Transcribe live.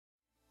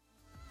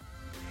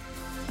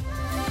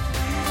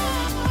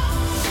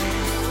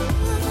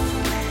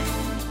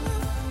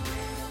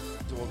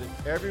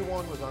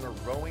everyone was on a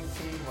rowing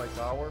team like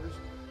ours,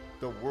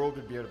 the world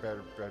would be a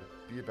better place,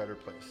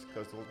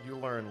 because you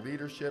learn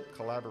leadership,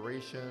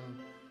 collaboration,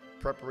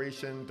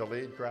 preparation,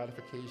 delayed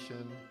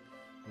gratification,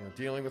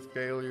 dealing with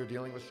failure,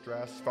 dealing with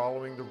stress,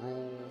 following the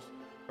rules.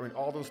 I mean,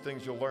 all those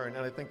things you'll learn.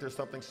 And I think there's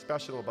something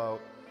special about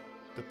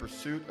the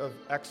pursuit of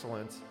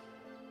excellence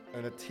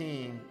and a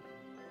team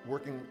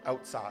working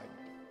outside.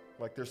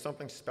 Like, there's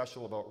something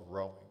special about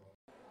rowing.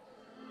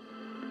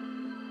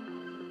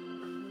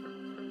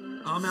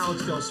 I'm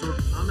Alex Del Sordo,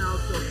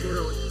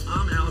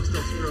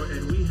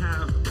 and we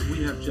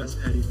have just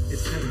Eddie.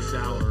 It's Teddy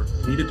Sauer.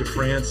 Nita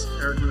DeFrance,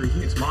 Eric Marie.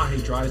 It's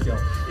Mahe Drysdale.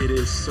 It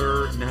is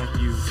Sir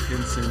Matthew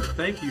Henson.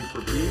 Thank you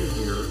for being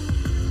here.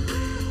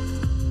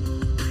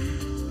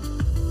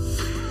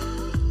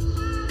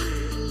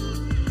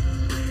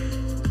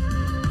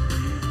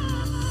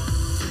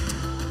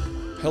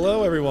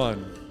 Hello,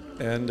 everyone.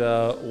 And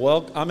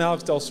I'm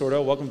Alex Del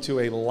Sordo. Welcome to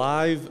a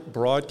live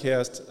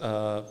broadcast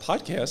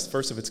podcast,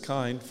 first of its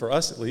kind, for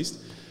us at least.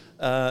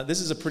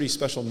 This is a pretty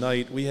special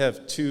night. We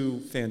have two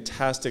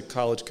fantastic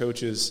college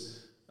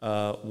coaches,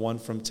 one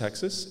from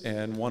Texas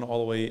and one all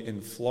the way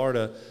in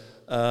Florida.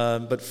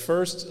 But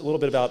first, a little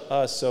bit about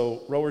us.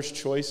 So Rower's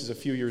Choice is a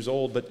few years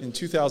old, but in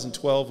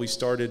 2012, we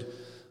started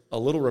a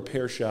little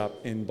repair shop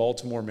in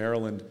Baltimore,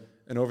 Maryland.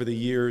 And over the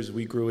years,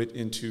 we grew it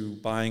into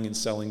buying and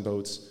selling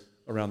boats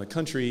around the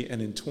country, and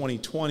in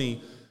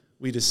 2020,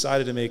 we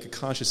decided to make a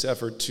conscious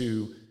effort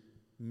to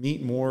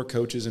meet more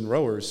coaches and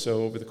rowers.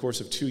 So over the course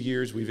of 2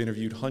 years, we've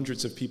interviewed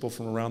hundreds of people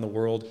from around the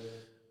world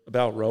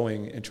about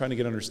rowing and trying to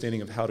get an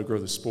understanding of how to grow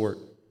the sport.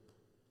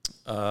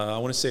 I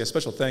want to say a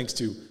special thanks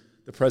to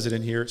the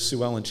president here,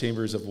 Sue Ellen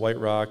Chambers of White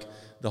Rock,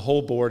 the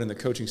whole board and the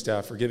coaching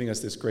staff for giving us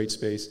this great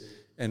space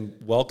and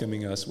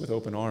welcoming us with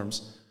open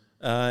arms.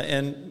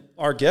 And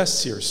our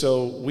guests here.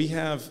 So we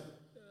have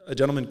a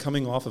gentleman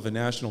coming off of a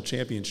national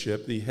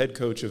championship, the head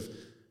coach of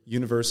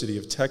University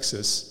of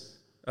Texas,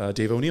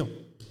 Dave O'Neill.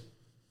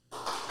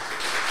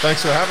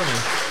 Thanks for having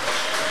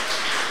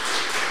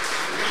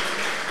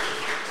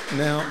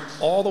me. Now,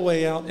 all the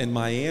way out in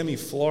Miami,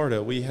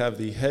 Florida, we have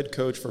the head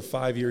coach for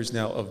 5 years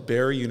now of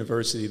Barry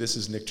University. This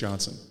is Nick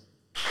Johnson.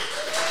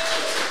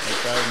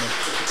 Thanks for having me.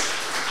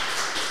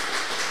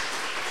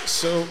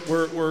 So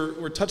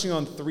we're touching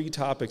on three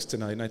topics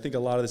tonight, and I think a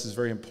lot of this is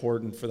very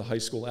important for the high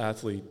school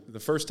athlete. The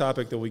first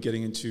topic that we're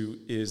getting into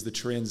is the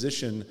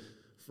transition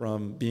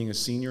from being a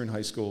senior in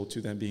high school to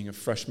then being a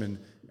freshman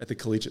at the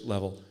collegiate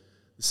level.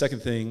 The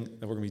second thing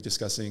that we're going to be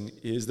discussing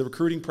is the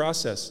recruiting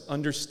process,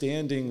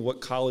 understanding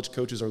what college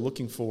coaches are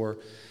looking for,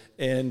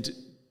 and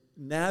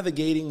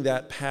navigating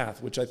that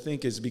path, which I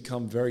think has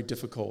become very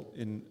difficult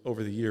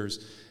over the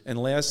years. And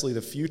lastly,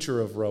 the future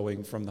of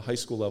rowing from the high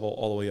school level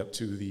all the way up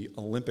to the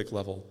Olympic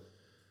level.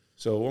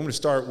 So I'm going to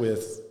start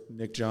with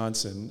Nick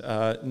Johnson.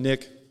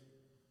 Nick,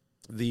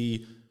 I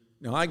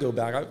go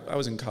back, I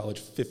was in college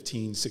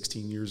 15,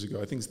 16 years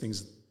ago. I think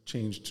things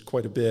changed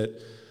quite a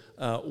bit.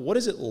 What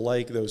is it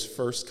like those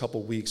first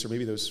couple weeks or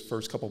maybe those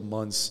first couple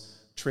months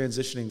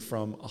transitioning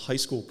from a high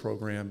school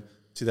program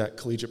to that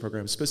collegiate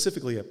program,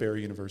 specifically at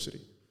Barry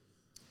University?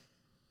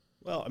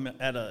 Well, I mean,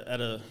 at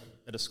a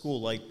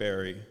school like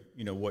Barry,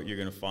 what you're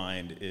going to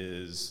find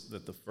is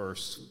that the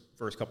first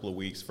couple of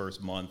weeks,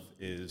 first month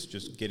is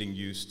just getting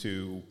used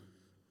to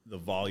the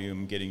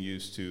volume, getting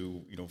used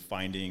to,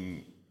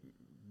 finding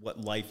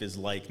what life is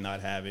like not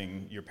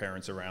having your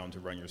parents around to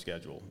run your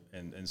schedule.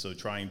 And so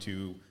trying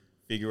to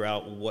figure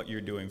out what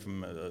you're doing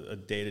from a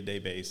day-to-day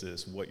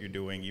basis, what you're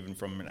doing even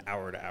from an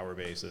hour-to-hour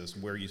basis,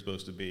 where you're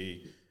supposed to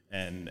be,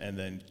 and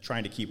then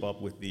trying to keep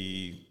up with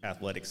the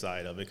athletic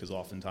side of it, because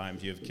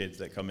oftentimes you have kids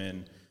that come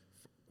in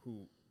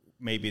who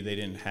maybe they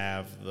didn't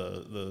have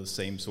the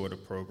same sort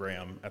of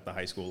program at the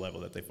high school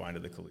level that they find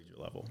at the collegiate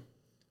level.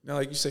 Now,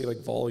 like you say,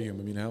 like volume,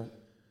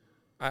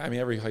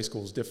 every high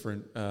school is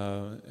different.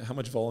 How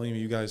much volume are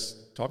you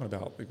guys talking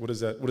about? Like, what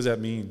does that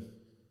mean?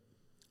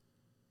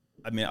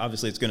 I mean,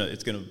 obviously it's gonna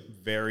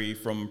vary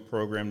from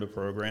program to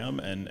program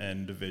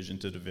and division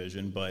to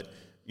division, but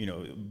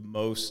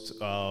most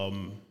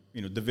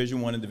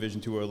Division I and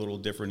Division II are a little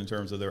different in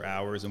terms of their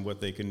hours and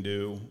what they can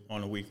do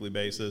on a weekly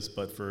basis.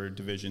 But for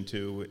Division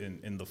II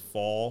in the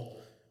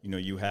fall,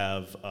 you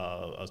have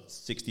a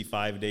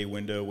 65-day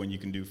window when you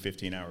can do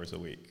 15 hours a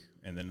week.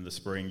 And then in the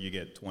spring, you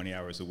get 20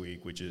 hours a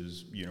week, which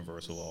is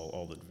universal.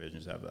 All the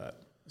divisions have that.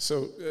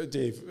 So,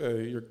 Dave,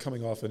 you're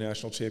coming off a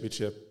national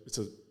championship.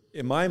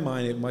 In my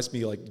mind, it must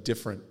be like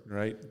different,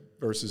 right,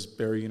 versus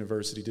Barry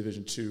University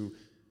Division II.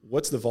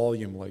 What's the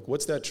volume like?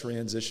 What's that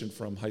transition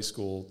from high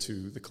school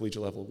to the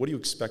collegiate level? What are you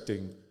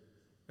expecting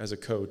as a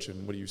coach,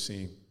 and what are you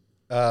seeing?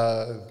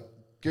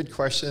 Good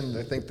question.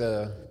 I think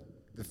the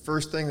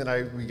first thing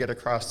that we get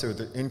across to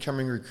the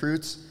incoming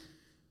recruits,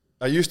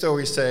 I used to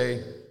always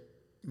say,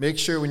 make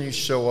sure when you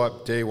show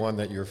up day one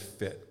that you're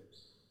fit.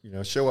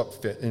 Show up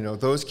fit.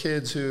 Those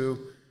kids who,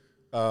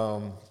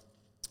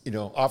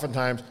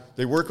 oftentimes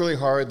they work really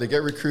hard, they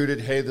get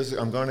recruited, hey,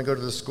 I'm going to go to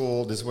the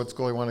school, this is what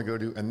school I want to go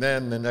to, and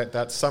then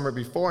that summer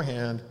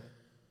beforehand,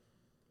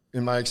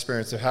 in my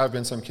experience, there have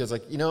been some kids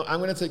like, I'm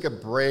going to take a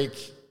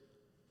break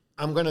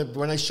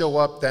when I show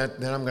up, then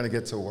I'm gonna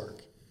get to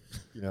work,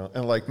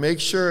 and like make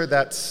sure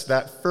that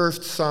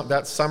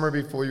that summer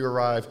before you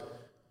arrive,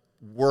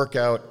 work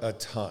out a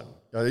ton.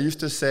 Now, they used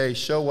to say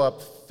show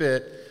up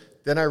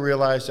fit. Then I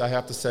realized I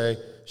have to say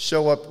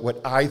show up what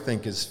I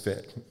think is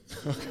fit.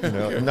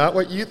 Not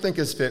what you think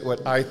is fit,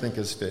 what I think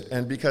is fit.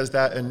 And because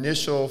that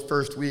initial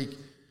first week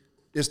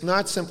is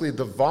not simply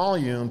the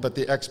volume, but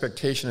the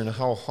expectation and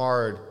how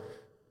hard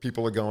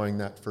people are going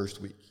that first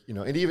week.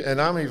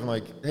 And I'm even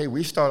like, hey,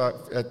 we start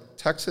off at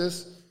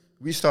Texas.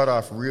 We start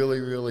off really,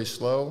 really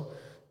slow,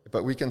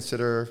 but we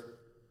consider,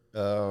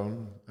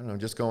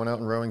 just going out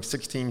and rowing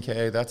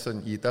 16K.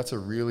 That's a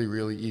really,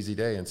 really easy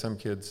day. And some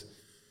kids,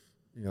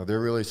 they're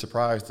really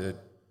surprised at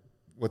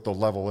what the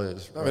level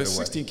is. Right away.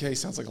 16K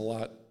sounds like a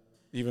lot,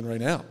 even right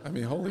now. I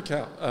mean, holy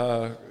cow.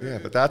 Yeah,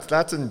 but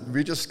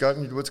we just got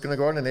what's going to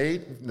go on in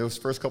 8 those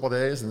first couple of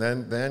days, and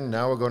then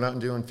now we're going out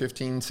and doing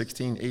 15,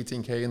 16,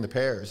 18K in the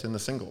pairs, in the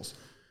singles.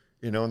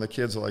 And the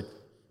kids are like,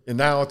 and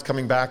now it's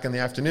coming back in the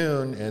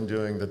afternoon and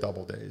doing the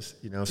double days.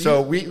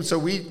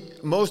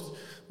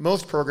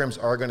 Most programs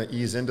are going to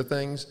ease into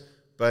things,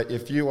 but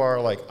if you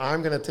are like,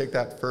 I'm going to take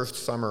that first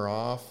summer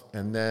off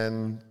and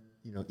then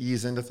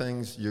ease into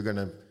things, you're going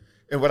to.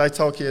 And what I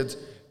tell kids,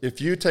 if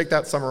you take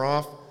that summer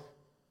off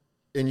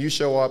and you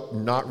show up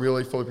not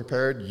really fully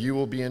prepared, you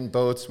will be in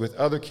boats with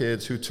other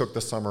kids who took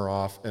the summer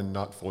off and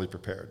not fully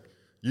prepared.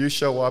 You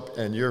show up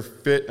and you're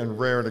fit and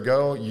raring to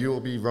go, you will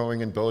be rowing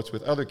in boats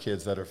with other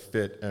kids that are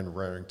fit and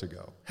raring to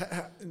go.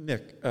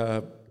 Nick,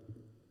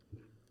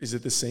 is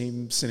it the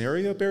same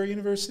scenario at Barry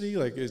University?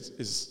 Like,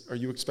 are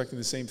you expecting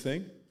the same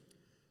thing?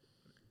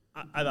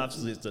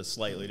 Obviously, it's a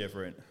slightly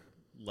different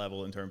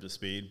level in terms of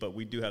speed, but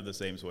we do have the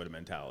same sort of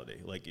mentality.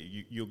 Like,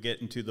 you'll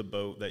get into the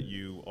boat that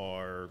you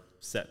are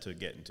set to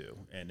get into,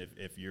 and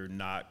if you're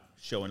not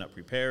showing up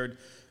prepared,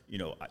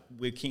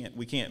 we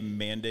can't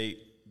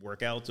mandate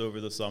workouts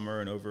over the summer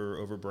and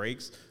over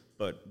breaks,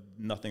 but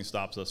nothing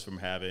stops us from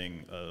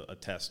having a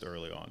test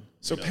early on.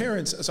 So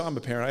parents, so I'm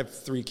a parent, I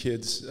have 3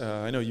 kids.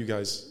 I know you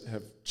guys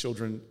have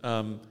children.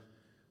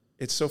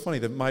 It's so funny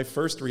that my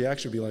first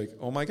reaction would be like,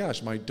 oh my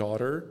gosh, my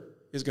daughter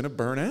is going to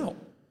burn out.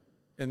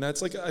 And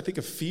that's like, I think,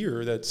 a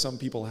fear that some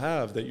people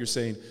have, that you're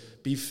saying,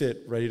 be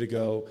fit, ready to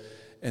go,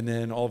 and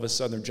then all of a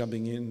sudden they're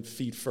jumping in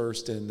feet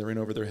first and they're in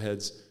over their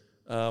heads.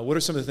 What are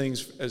some of the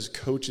things as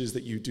coaches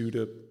that you do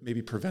to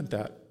maybe prevent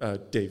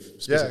that, Dave?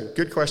 Yeah,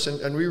 good question.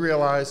 And we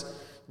realize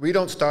we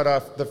don't start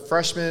off the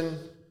freshmen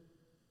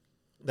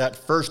that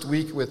first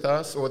week with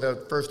us or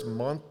the first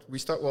month.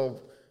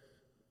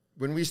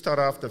 When we start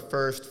off the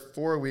first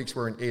 4 weeks,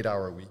 we're in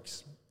 8-hour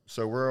weeks.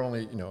 So we're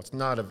only, it's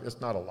not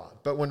a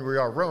lot. But when we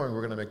are rowing,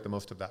 we're going to make the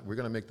most of that. We're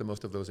going to make the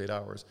most of those 8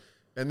 hours.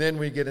 And then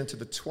we get into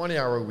the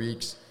 20-hour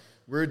weeks.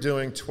 We're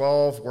doing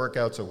 12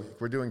 workouts a week.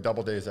 We're doing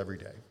double days every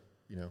day,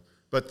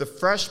 But the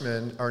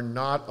freshmen are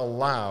not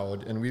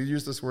allowed, and we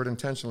use this word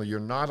intentionally, you're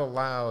not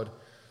allowed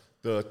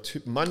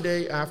the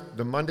Monday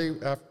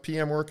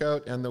PM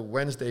workout and the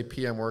Wednesday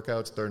PM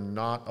workouts. They're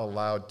not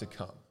allowed to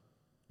come,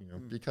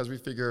 because we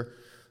figure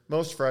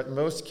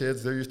most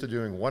kids, they're used to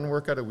doing one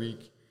workout a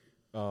week,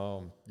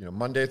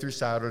 Monday through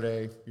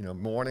Saturday,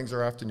 mornings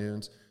or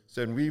afternoons.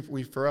 So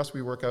for us,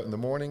 we work out in the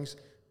mornings.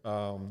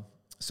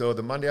 So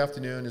the Monday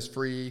afternoon is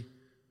free,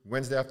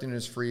 Wednesday afternoon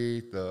is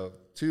free, the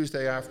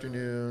Tuesday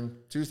afternoon,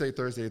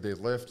 Thursday, they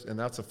lift, and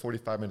that's a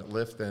 45-minute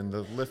lift. And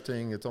the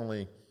lifting, it's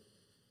only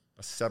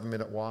a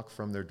 7-minute walk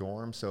from their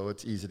dorm, so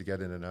it's easy to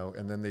get in and out.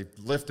 And then they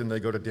lift and they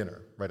go to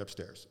dinner right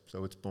upstairs.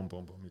 So it's boom,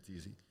 boom, boom. It's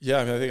easy.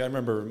 Yeah, I think I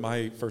remember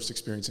my first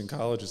experience in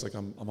college is like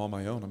I'm on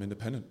my own. I'm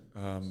independent.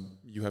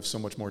 You have so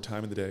much more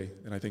time in the day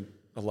than I think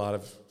a lot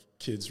of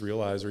kids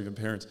realize, or even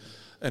parents.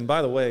 And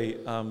by the way,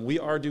 we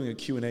are doing a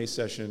Q&A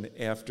session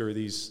after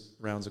these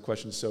rounds of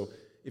questions. So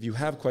if you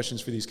have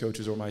questions for these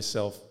coaches or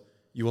myself,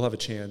 you will have a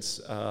chance.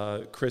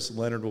 Chris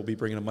Leonard will be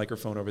bringing a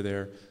microphone over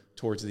there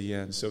towards the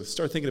end. So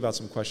start thinking about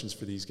some questions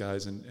for these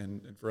guys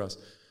and for us.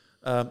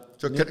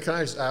 So can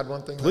I just add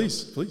one thing?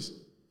 Please.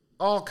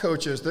 All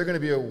coaches, they're going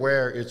to be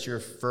aware it's your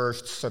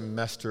first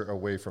semester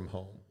away from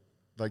home.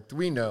 Like,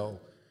 we know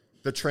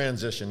the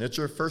transition. It's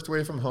your first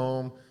away from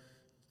home.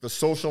 The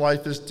social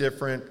life is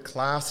different.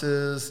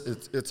 Classes,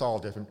 it's all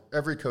different.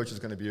 Every coach is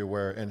going to be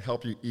aware and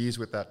help you ease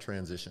with that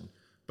transition.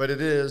 But it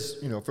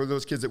is, for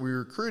those kids that we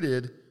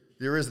recruited,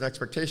 there is an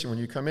expectation when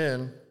you come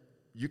in.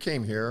 You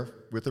came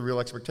here with a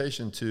real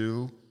expectation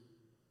to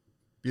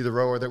be the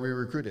rower that we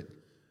recruited.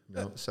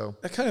 So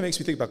that kind of makes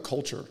me think about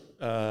culture.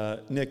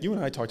 Nick, you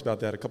and I talked about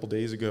that a couple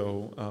days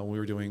ago when we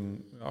were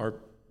doing our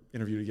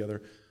interview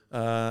together.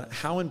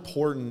 How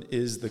important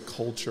is the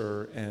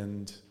culture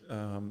and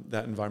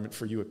that environment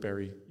for you at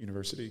Barry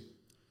University?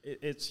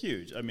 It's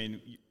huge. I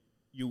mean,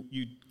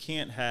 you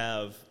can't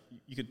have.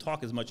 You can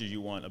talk as much as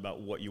you want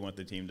about what you want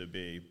the team to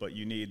be, but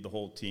you need the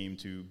whole team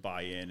to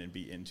buy in and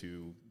be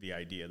into the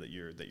idea that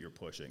you're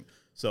pushing.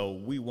 So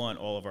we want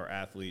all of our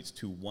athletes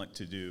to want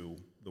to do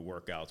the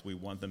workouts. We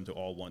want them to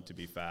all want to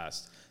be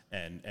fast,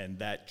 and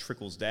that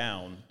trickles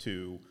down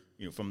to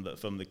from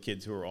the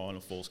kids who are on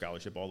a full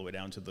scholarship all the way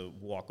down to the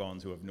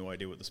walk-ons who have no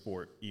idea what the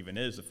sport even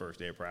is the first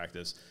day of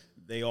practice.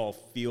 They all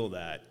feel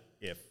that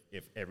if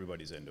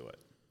everybody's into it.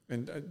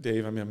 And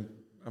Dave, I mean,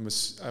 I'm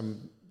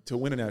to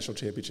win a national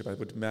championship, I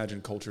would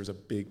imagine culture is a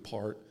big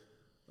part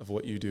of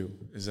what you do.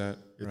 Is that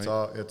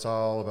right? It's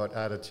all about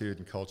attitude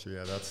and culture.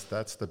 Yeah,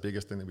 that's the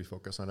biggest thing that we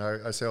focus on.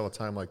 I say all the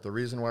time, like, the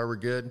reason why we're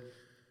good,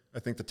 I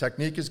think the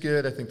technique is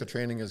good, I think the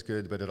training is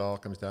good, but it all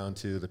comes down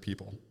to the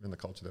people and the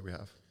culture that we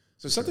have.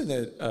 So something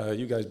that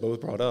you guys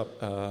both brought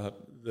up, I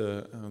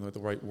don't know what the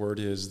right word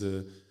is,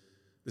 the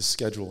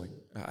scheduling.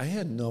 I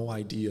had no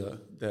idea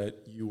that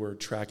you were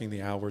tracking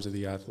the hours of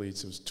the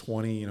athletes. It was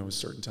 20, a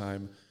certain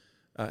time.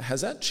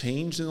 Has that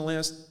changed in the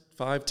last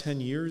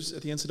 5-10 years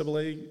at the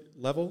NCAA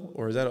level,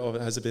 or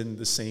has it been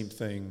the same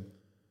thing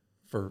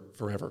for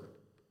forever?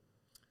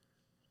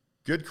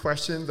 Good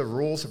question. The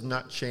rules have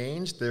not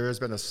changed. There has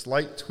been a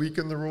slight tweak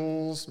in the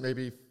rules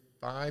maybe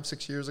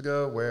 5-6 years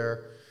ago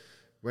where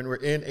when we're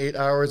in 8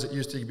 hours, it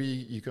used to be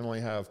you can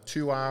only have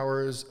 2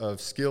 hours of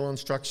skill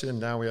instruction.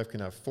 Now we can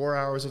have 4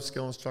 hours of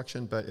skill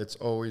instruction, but it's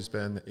always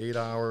been 8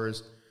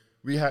 hours.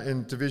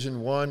 In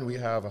Division I, we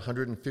have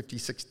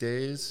 156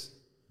 days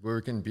where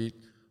we can beat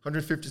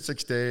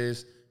 156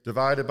 days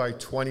divided by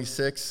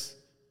 26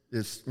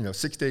 is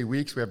 6-day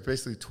weeks. We have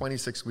basically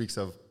 26 weeks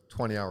of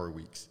 20-hour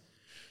weeks.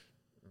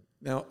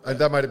 Now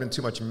that might have been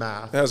too much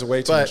math. That was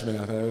way too much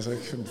math. I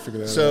couldn't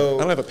figure that out. I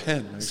don't have a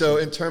pen. Actually. So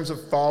in terms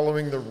of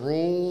following the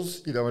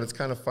rules, and it's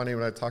kind of funny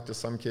when I talk to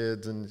some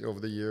kids and over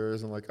the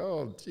years, and like,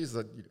 oh, geez,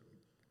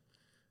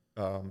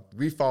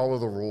 we follow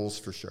the rules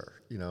for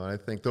sure. And I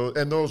think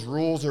those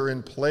rules are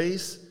in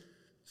place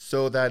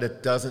so that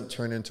it doesn't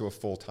turn into a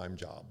full-time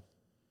job.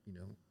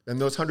 And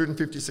those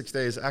 156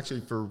 days, actually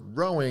for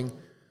rowing,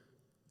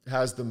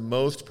 has the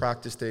most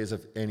practice days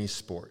of any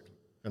sport.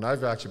 And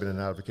I've actually been an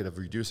advocate of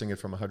reducing it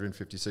from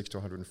 156 to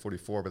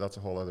 144, but that's a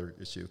whole other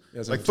issue.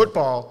 Yeah, like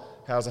football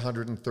has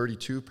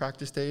 132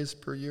 practice days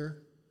per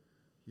year.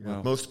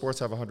 Wow. Most sports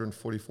have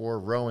 144.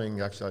 Rowing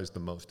actually has the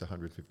most,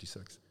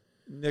 156.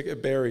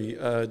 Nick, Barry,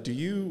 do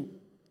you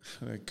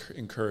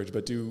encourage,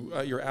 but do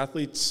your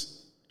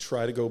athletes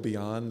try to go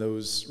beyond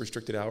those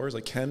restricted hours?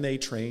 Like, can they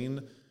train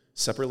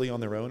separately on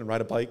their own and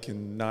ride a bike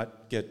and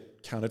not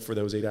get counted for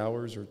those 8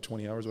 hours or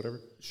 20 hours, whatever?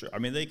 Sure. I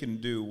mean, they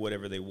can do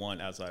whatever they want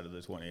outside of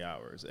the 20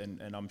 hours.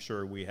 And I'm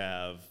sure we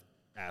have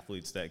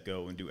athletes that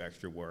go and do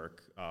extra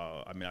work.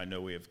 I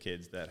know we have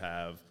kids that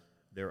have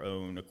their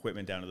own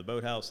equipment down to the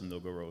boathouse and they'll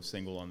go row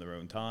single on their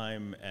own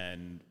time.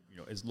 And,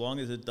 as long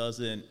as it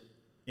doesn't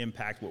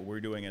impact what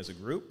we're doing as a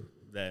group,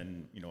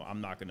 then,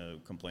 I'm not going to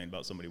complain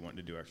about somebody wanting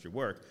to do extra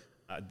work.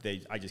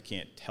 I just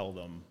can't tell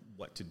them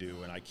what to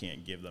do, and I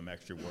can't give them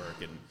extra work.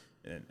 And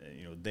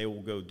they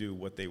will go do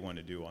what they want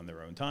to do on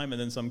their own time. And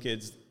then some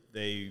kids,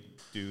 they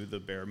do the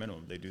bare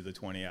minimum. They do the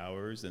 20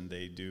 hours, and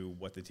they do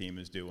what the team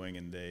is doing,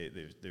 and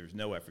there's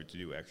no effort to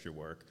do extra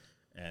work,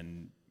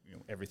 and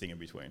everything in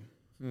between.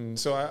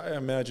 So I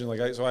imagine,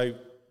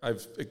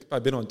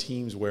 I've been on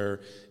teams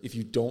where if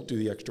you don't do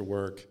the extra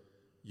work,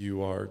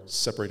 you are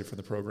separated from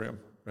the program,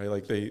 right?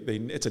 Like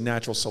it's a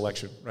natural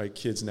selection, right?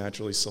 Kids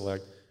naturally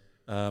select.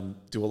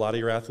 Do a lot of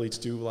your athletes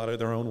do a lot of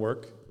their own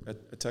work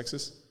at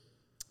Texas?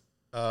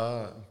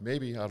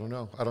 Maybe, I don't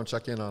know. I don't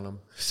check in on them.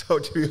 So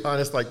to be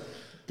honest,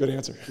 good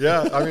answer.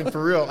 Yeah,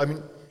 for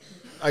real.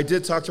 I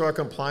did talk to our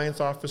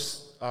compliance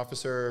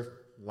officer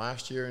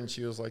last year, and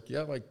she was like,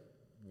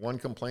 one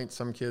complaint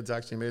some kids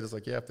actually made is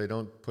if they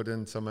don't put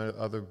in some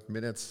other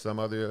minutes, some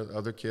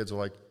other kids are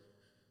like,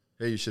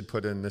 hey, you should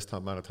put in this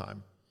amount of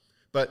time.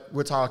 But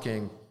we're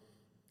talking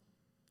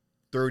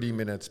 30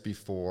 minutes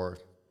before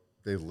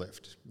they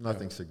lift.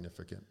 Nothing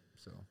significant.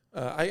 So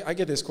I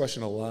get this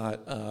question a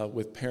lot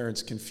with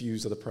parents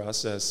confused of the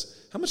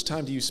process. How much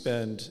time do you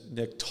spend,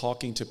 Nick,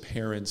 talking to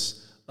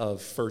parents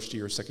of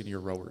first-year, second-year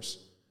rowers?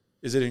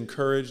 Is it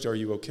encouraged? Are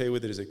you okay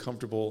with it? Is it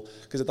comfortable?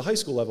 Because at the high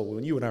school level,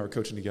 when you and I were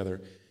coaching together,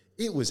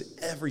 it was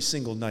every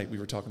single night we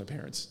were talking to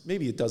parents,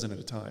 maybe a dozen at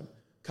a time.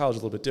 College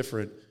is a little bit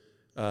different.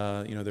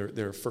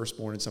 They're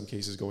firstborn in some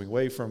cases going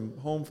away from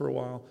home for a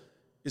while.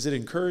 Is it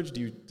encouraged?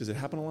 Does it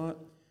happen a lot?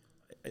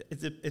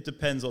 It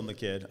depends on the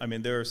kid.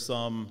 There are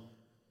some...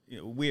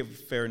 we have a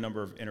fair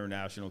number of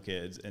international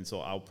kids, and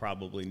so I'll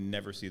probably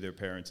never see their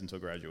parents until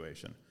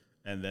graduation.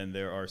 And then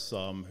there are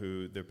some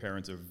who their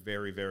parents are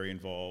very, very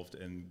involved,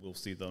 and we'll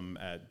see them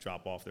at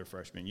drop off their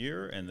freshman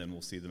year, and then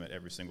we'll see them at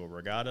every single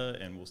regatta,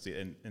 and we'll see,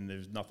 and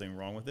there's nothing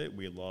wrong with it.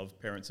 We love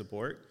parent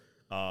support,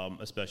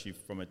 especially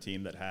from a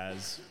team that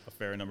has a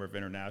fair number of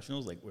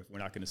internationals. If we're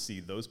not going to see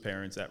those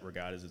parents at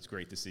regattas, it's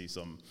great to see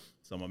some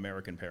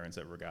American parents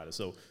at regattas.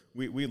 So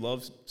we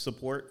love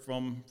support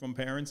from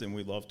parents, and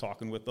we love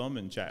talking with them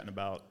and chatting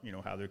about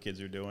how their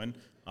kids are doing.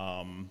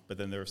 But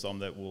then there are some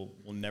that we'll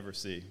never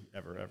see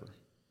ever.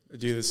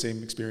 Do you have the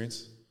same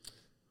experience?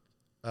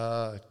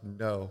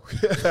 No.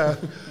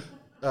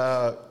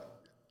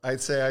 I'd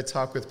say I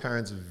talk with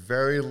parents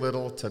very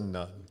little to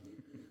none.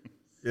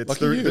 It's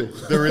Lucky you.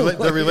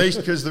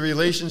 the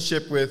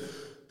relationship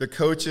with the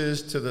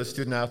coaches to the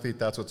student athlete,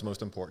 that's what's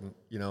most important,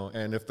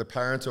 and if the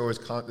parents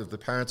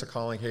are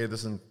calling, hey,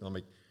 this is, I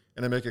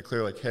make it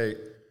clear, like, hey,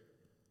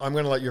 I'm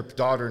going to let your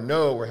daughter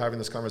know we're having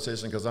this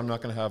conversation because I'm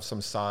not going to have some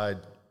side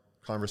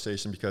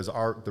conversation because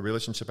the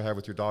relationship I have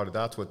with your daughter,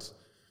 that's what's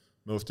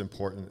most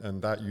important,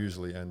 and that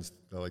usually ends,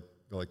 they'll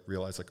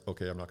realize, like,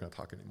 okay, I'm not going to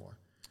talk anymore,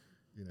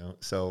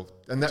 so,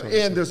 and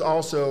there's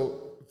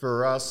also,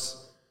 for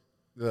us,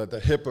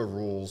 the HIPAA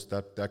rules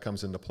that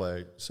comes into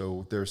play.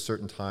 So there's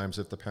certain times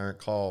if the parent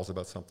calls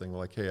about something,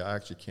 like, hey, I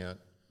actually can't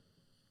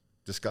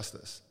discuss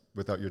this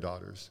without your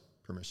daughter's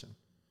permission.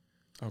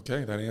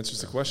 Okay, that answers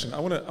the question. I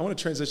want to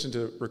transition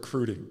to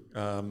recruiting.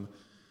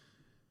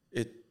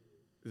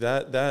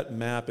 That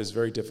map is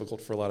very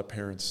difficult for a lot of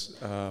parents,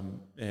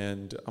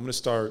 and I'm going to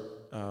start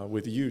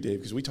with you, Dave,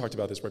 because we talked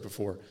about this right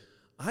before.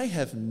 I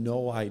have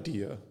no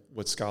idea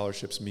what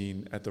scholarships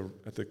mean at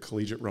the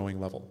collegiate rowing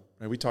level.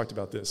 Right? We talked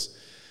about this.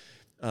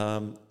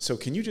 So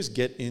can you just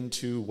get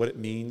into what it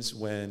means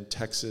when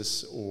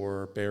Texas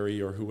or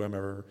Barry or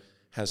whoever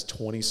has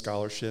 20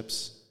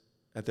 scholarships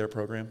at their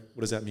program?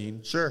 What does that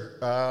mean? Sure.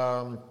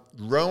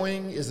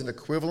 Rowing is an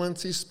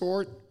equivalency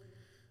sport.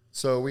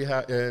 So we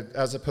have,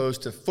 as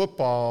opposed to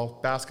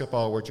football,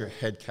 basketball, which are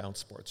head count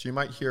sports. You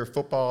might hear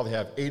football, they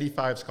have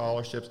 85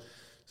 scholarships.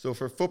 So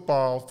for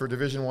football, for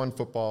Division I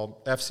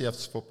football,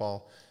 FCS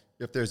football,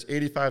 if there's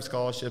 85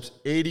 scholarships,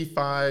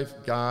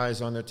 85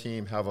 guys on their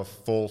team have a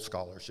full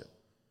scholarship.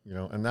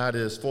 And that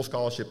is full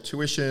scholarship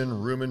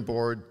tuition, room and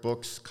board,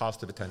 books,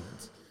 cost of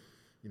attendance.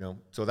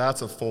 So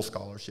that's a full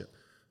scholarship.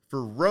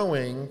 For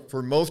rowing,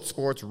 for most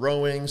sports,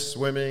 rowing,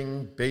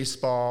 swimming,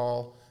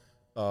 baseball,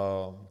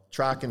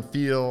 track and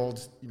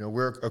field,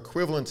 we're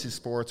equivalency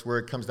sports where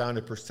it comes down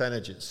to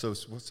percentages. So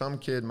some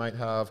kid might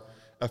have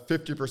a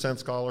 50%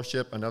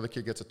 scholarship, another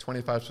kid gets a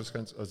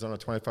 25%, is on a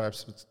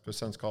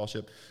 25%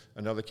 scholarship,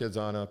 another kid's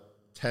on a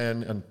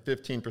 10 and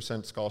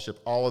 15% scholarship.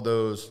 All of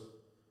those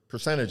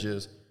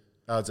percentages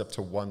adds up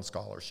to one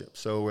scholarship.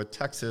 So at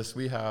Texas,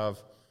 we have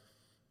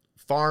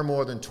far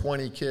more than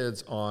 20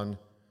 kids on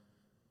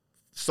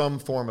some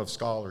form of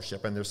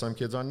scholarship, and there's some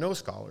kids on no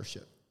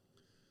scholarship.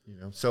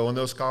 So, and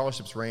those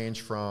scholarships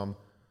range from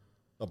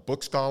a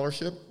book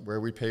scholarship, where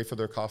we pay for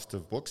their cost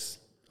of books,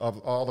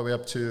 all the way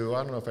up to,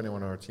 I don't know if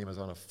anyone on our team is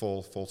on a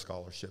full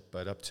scholarship,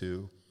 but up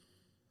to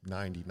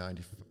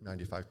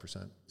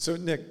 95%. So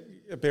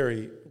Nick,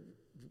 Barry,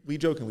 we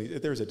jokingly,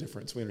 there's a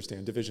difference, we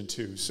understand, Division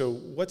II. So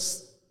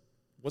what's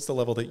the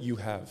level that you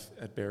have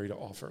at Barry to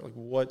offer? Like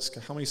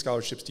how many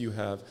scholarships do you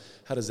have?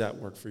 How does that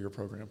work for your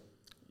program?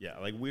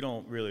 Yeah, we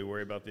don't really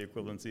worry about the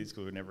equivalencies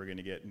because we're never going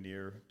to get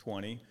near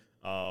 20.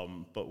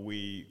 But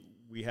we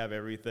have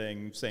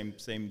everything,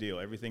 same deal,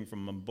 everything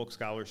from a book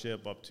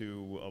scholarship up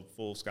to a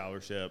full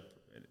scholarship,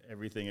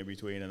 everything in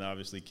between, and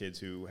obviously kids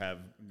who have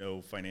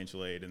no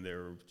financial aid and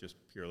they're just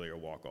purely a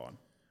walk-on.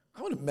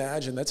 I would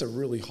imagine that's a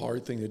really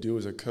hard thing to do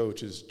as a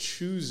coach, is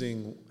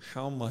choosing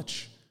how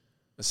much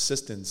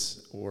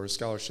assistance or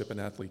scholarship an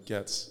athlete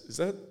gets. Does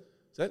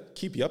that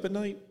keep you up at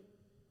night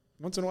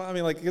once in a while?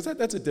 Because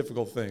that's a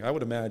difficult thing, I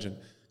would imagine,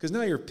 because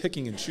now you're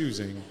picking and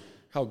choosing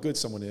how good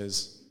someone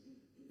is.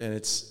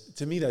 And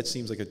to me, that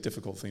seems like a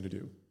difficult thing to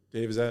do.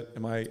 Dave,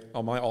 am I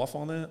off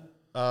on that?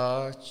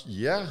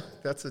 Yeah,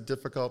 that's a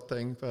difficult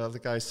thing. But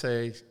like I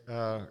say,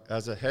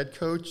 as a head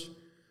coach,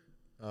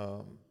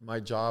 my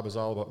job is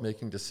all about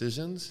making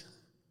decisions.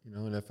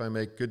 And if I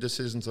make good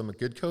decisions, I'm a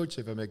good coach.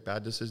 If I make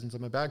bad decisions,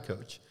 I'm a bad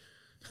coach.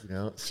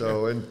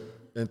 So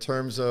in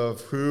terms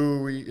of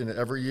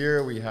every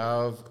year we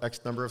have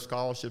X number of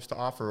scholarships to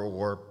offer,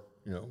 or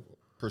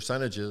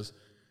percentages,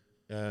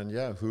 and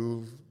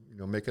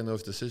making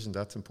those decisions,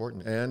 that's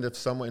important. And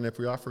if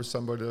we offer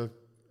somebody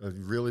a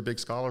really big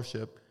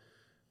scholarship,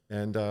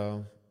 and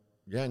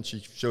she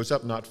shows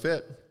up not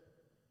fit,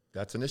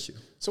 that's an issue.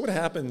 So what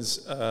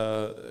happens,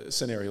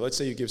 scenario, let's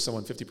say you give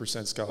someone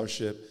 50%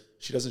 scholarship,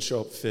 she doesn't show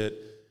up fit,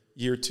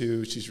 year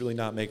 2, she's really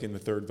not making the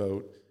third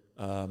vote,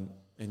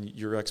 and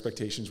your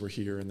expectations were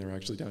here and they're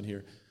actually down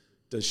here.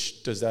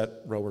 Does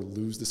that rower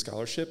lose the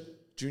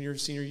scholarship junior,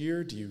 senior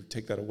year? Do you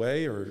take that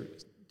away, or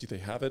do they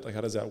have it?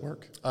 How does that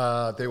work?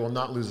 They will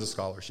not lose a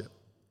scholarship.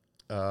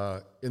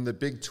 In the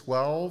Big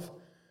 12,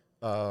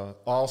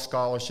 all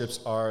scholarships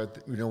are,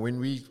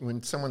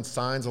 when someone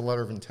signs a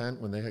letter of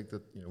intent, when they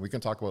we can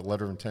talk about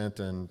letter of intent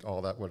and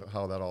all that,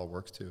 how that all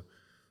works too.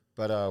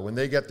 But when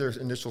they get their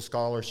initial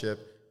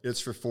scholarship, it's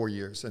for 4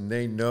 years, and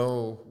they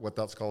know what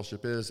that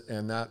scholarship is,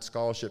 and that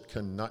scholarship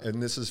cannot,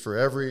 and this is for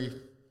every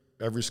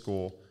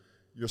school,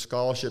 your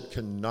scholarship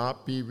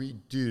cannot be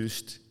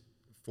reduced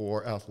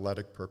for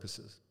athletic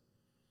purposes.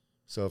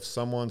 So if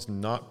someone's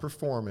not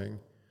performing,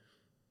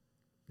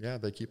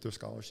 they keep their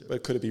scholarship.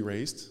 But could it be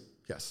raised?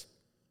 Yes.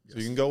 So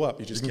you can go up.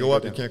 You can go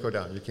up. You can't go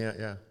down. You can't.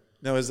 Yeah.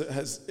 Now,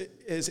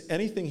 is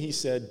anything he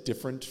said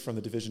different from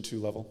the Division II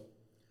level?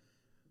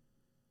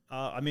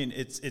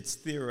 It's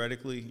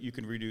theoretically you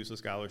can reduce a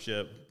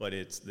scholarship, but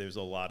there's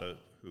a lot of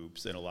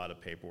hoops and a lot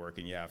of paperwork,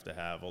 and you have to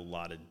have a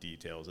lot of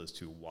details as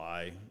to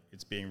why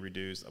it's being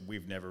reduced.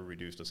 We've never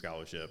reduced a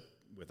scholarship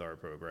with our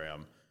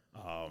program.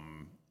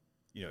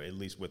 at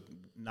least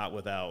not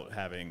without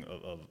having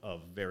a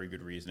very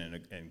good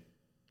reason and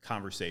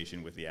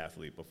conversation with the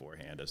athlete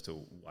beforehand as to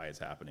why it's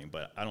happening.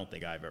 But I don't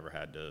think I've ever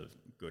had to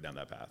go down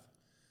that path.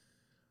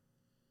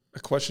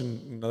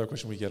 Another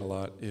question we get a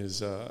lot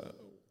is,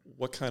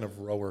 what kind of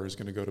rower is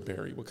going to go to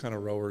Barry? What kind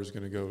of rower is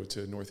going to go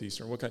to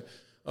Northeastern?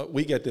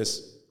 We get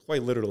this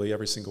quite literally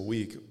every single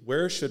week.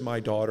 Where should my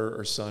daughter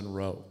or son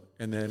row?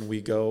 And then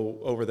we go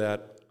over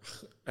that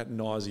ad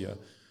nausea.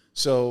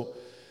 So,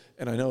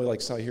 and I know,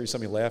 I hear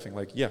somebody laughing,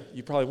 yeah,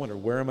 you probably wonder,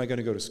 where am I going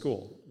to go to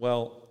school?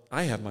 Well,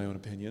 I have my own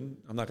opinion.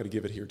 I'm not going to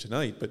give it here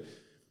tonight, but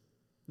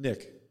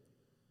Nick,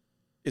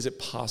 is it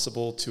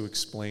possible to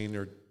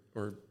explain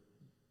or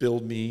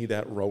build me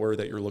that rower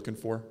that you're looking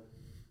for?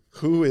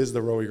 Who is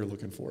the rower you're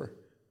looking for?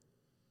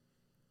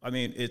 I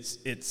mean, it's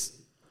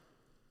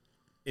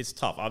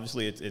tough.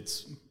 Obviously,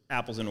 it's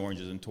apples and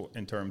oranges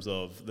in terms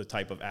of the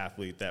type of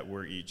athlete that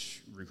we're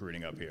each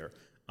recruiting up here.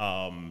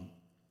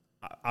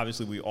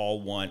 Obviously, we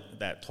all want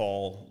that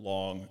tall,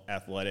 long,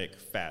 athletic,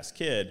 fast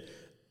kid,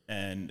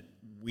 and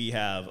we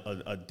have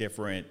a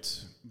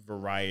different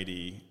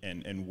variety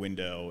and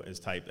window as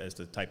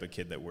the type of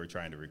kid that we're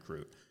trying to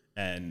recruit.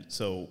 And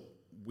so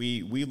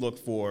we look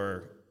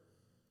for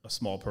a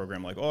small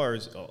program like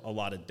ours, a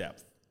lot of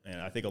depth.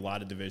 And I think a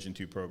lot of Division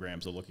II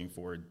programs are looking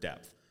for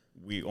depth.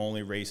 We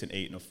only race an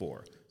 8 and a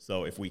 4.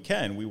 So if we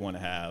can, we want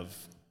to have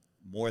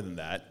more than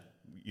that.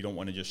 You don't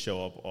want to just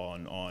show up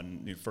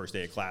on the first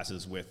day of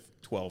classes with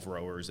 12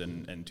 rowers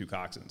and 2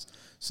 coxswains.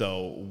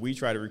 So we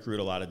try to recruit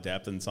a lot of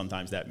depth, and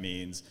sometimes that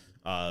means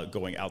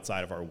going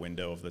outside of our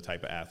window of the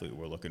type of athlete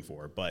we're looking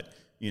for. But,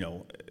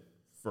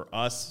 for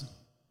us,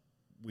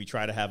 we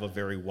try to have a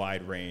very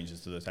wide range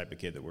as to the type of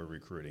kid that we're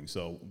recruiting.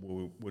 So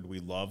would we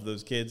love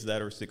those kids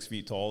that are 6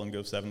 feet tall and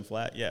go 7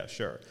 flat? Yeah,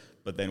 sure.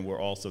 But then we're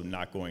also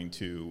not going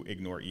to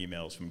ignore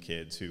emails from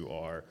kids who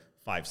are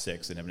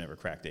 5'6" and have never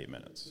cracked 8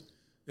 minutes.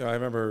 Yeah, I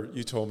remember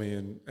you told me,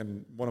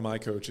 and one of my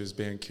coaches,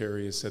 Dan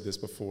Carey, has said this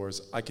before,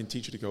 is I can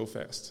teach you to go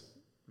fast,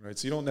 right?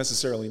 So you don't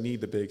necessarily need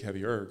the big,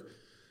 heavy erg.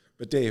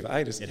 But Dave,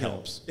 it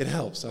helps. It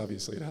helps,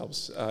 obviously, it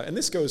helps. And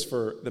this goes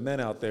for the men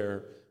out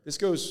there. This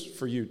goes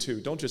for you, too.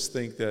 Don't just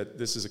think that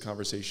this is a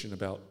conversation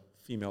about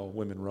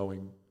women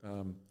rowing.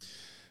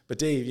 But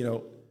Dave,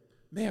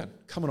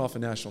 coming off a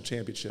national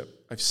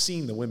championship, I've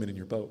seen the women in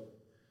your boat.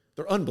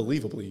 They're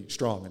unbelievably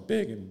strong and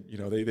big, and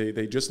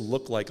they just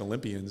look like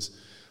Olympians.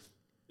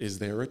 Is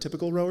there a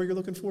typical rower you're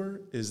looking for?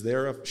 Is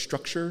there a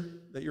structure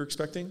that you're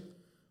expecting?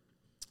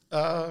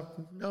 No,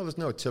 there's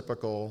no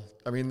typical.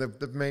 I mean,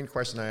 the main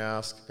question I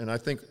ask, and I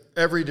think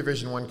every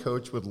Division I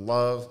coach would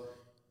love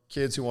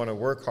kids who want to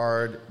work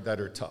hard that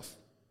are tough,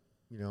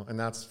 and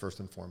that's first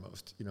and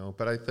foremost,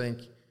 But I think,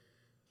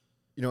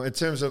 in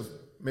terms of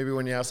maybe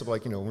when you ask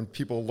them, when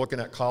people looking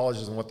at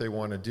colleges and what they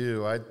want to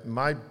do,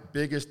 my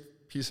biggest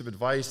piece of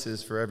advice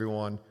is for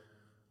everyone,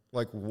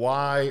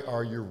 why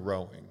are you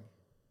rowing?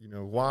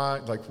 Why,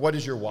 what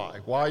is your why?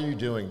 Why are you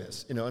doing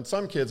this? And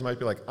some kids might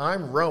be like,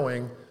 I'm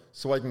rowing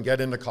so I can get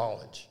into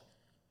college,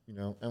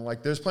 and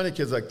there's plenty of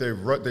kids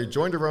they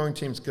joined the rowing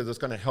teams because it's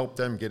going to help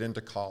them get into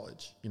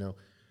college,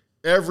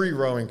 Every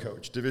rowing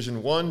coach,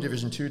 Division I,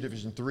 Division II,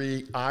 Division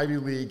III, Ivy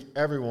League,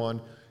 everyone,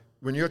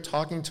 when you're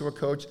talking to a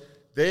coach,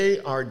 they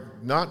are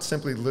not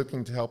simply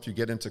looking to help you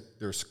get into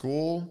their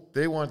school.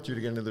 They want you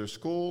to get into their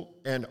school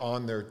and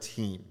on their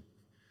team.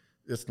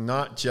 It's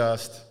not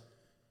just,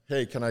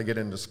 hey, can I get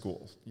into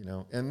school?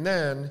 And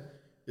then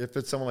if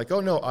it's someone like,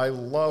 oh, no, I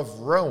love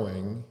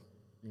rowing,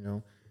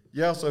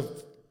 you also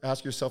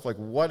ask yourself,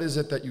 what is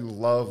it that you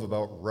love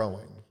about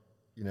rowing?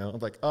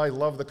 I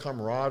love the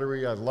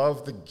camaraderie, I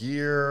love the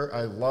gear,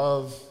 I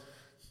love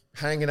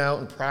hanging out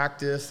and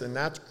practice, and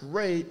that's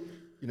great,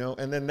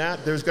 and then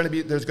there's going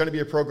to be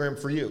a program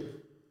for you.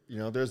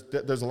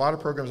 There's a lot of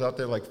programs out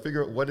there,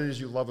 figure out what it is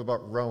you love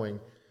about rowing,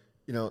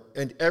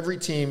 and every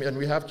team, and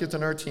we have kids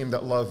on our team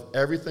that love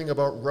everything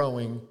about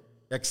rowing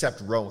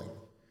except rowing.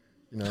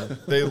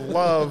 They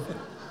love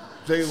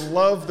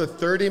the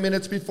 30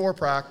 minutes before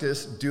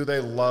practice. Do they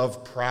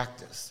love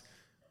practice?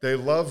 They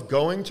love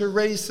going to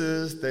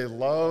races, they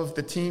love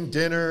the team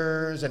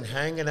dinners and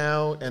hanging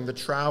out and the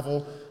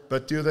travel,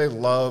 but do they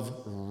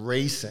love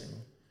racing?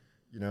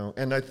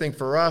 And I think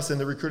for us in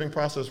the recruiting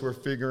process, we're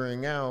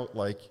figuring out,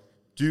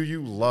 do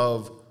you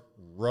love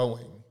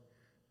rowing?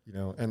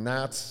 And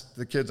that's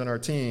the kids on our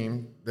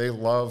team. They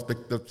love,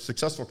 the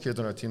successful kids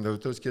on our team,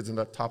 those kids in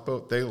that top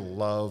boat, they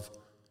love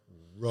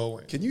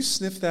rowing. Can you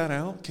sniff that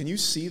out? Can you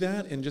see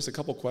that in just a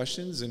couple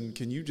questions? And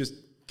can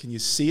you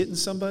see it in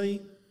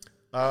somebody?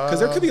 Because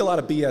there could be a lot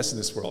of BS in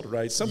this world,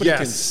 right? Somebody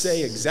can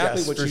say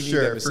exactly what you need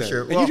them to say.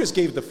 Sure. And you just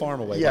gave the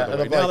farm away, by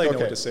the way. Now they know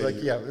what to say.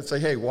 It's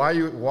hey, why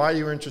are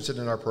you interested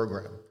in our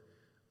program?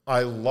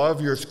 I love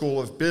your School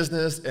of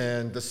Business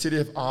and the city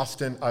of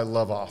Austin. I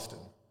love Austin.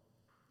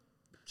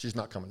 She's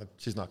not coming.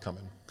 It's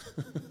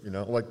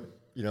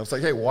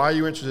hey, why are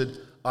you interested?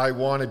 I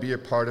want to be a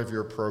part of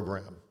your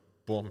program.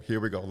 Boom, here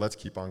we go. Let's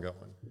keep on going.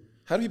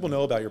 How do people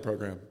know about your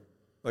program?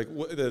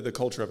 The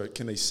culture of it?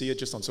 Can they see it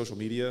just on social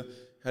media?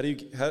 How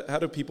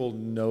do people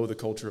know the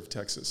culture of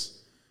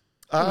Texas?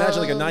 I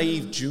imagine like a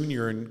naive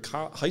junior in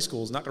high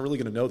school is not really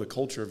going to know the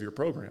culture of your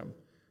program.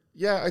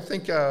 Yeah, I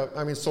think,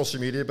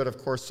 social media, but of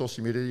course,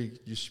 social media,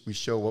 we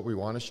show what we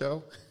want to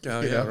show.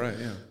 Oh, yeah, right,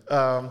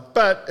 yeah.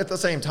 But at the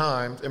same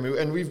time,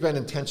 and we've been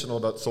intentional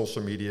about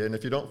social media, and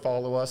if you don't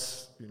follow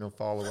us,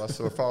 follow us,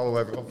 or follow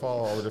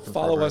all the different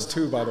Follow programs. us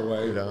too, by the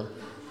way.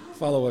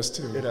 Follow us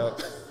too.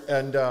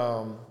 And,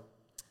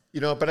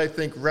 but I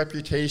think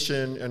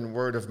reputation and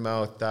word of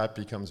mouth, that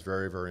becomes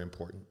very, very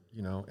important,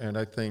 and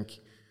I think,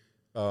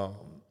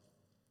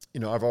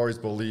 I've always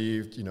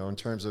believed, in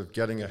terms of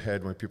getting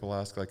ahead when people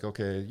ask, like,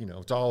 okay,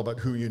 it's all about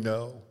who you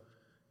know.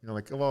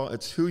 Well,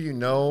 it's who you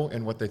know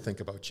and what they think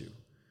about you.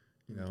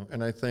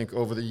 And I think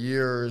over the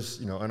years,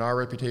 and our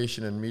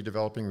reputation and me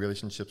developing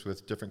relationships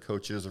with different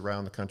coaches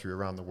around the country,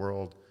 around the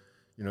world,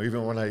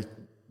 even when I,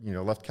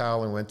 left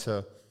Cal and went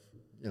to,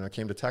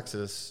 came to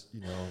Texas,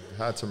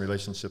 had some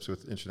relationships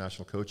with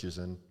international coaches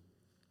and,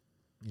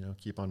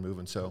 keep on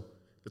moving. So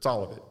it's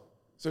all of it.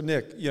 So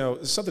Nick,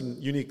 something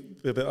unique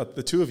about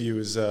the two of you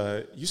is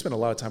you spent a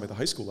lot of time at the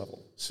high school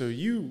level. So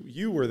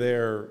you were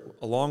there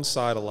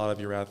alongside a lot of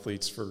your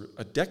athletes for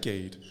a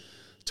decade,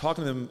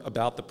 talking to them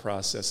about the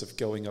process of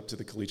going up to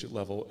the collegiate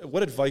level.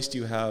 What advice do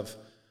you have,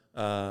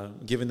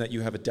 given that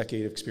you have a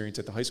decade of experience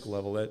at the high school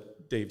level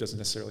that Dave doesn't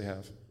necessarily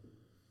have?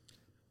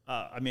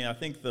 I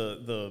think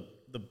the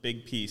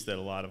big piece that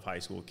a lot of high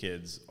school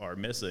kids are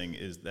missing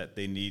is that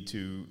they need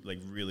to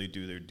really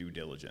do their due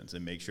diligence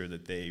and make sure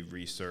that they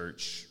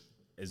research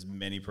as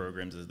many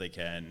programs as they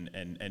can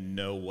and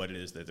know what it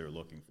is that they're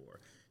looking for.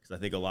 Because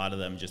I think a lot of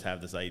them just have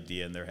this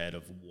idea in their head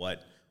of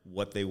what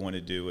they want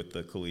to do at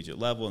the collegiate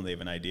level, and they have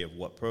an idea of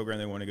what program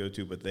they want to go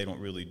to, but they don't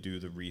really do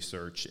the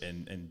research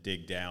and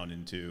dig down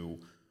into,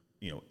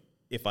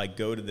 if I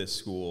go to this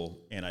school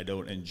and I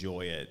don't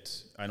enjoy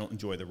it, I don't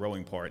enjoy the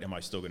rowing part, am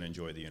I still going to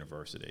enjoy the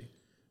university?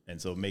 And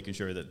so making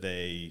sure that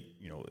they,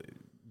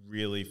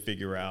 really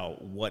figure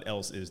out what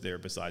else is there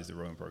besides the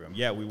rowing program.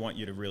 Yeah, we want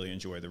you to really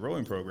enjoy the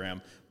rowing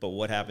program, but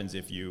what happens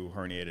if you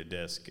herniate a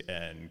disc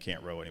and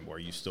can't row anymore? Are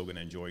you still going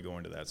to enjoy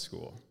going to that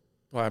school?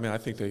 Well, I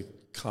think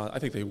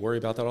they worry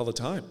about that all the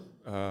time.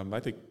 I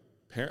think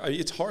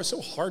it's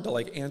so hard to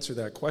answer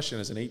that question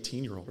as an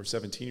 18-year-old or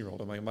 17-year-old.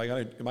 Am I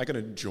going to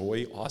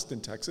enjoy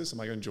Austin, Texas?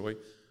 Am I going to enjoy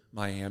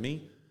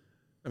Miami?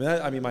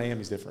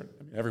 Miami's different.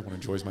 Everyone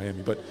enjoys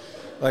Miami, but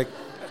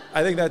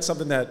I think that's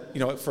something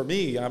that, for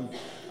me,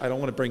 I don't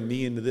want to bring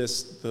me into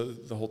this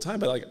the whole time,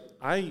 but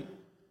I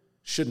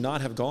should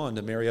not have gone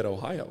to Marietta,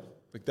 Ohio.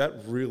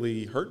 That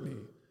really hurt me.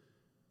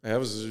 I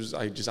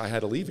had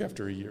to leave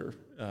after a year.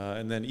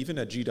 And then even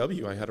at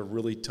GW, I had a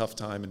really tough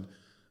time. And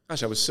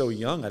gosh, I was so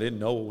young, I didn't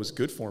know what was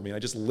good for me. I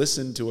just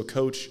listened to a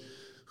coach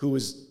who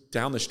was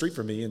down the street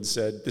from me and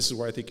said, this is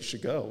where I think you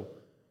should go.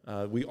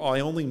 I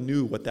only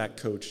knew what that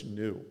coach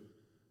knew.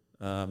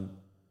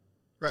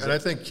 Right, and I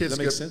think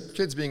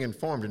kids being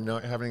informed and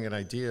not having an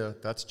idea,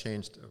 that's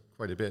changed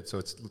quite a bit. So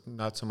it's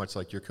not so much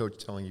like your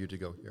coach telling you to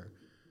go here.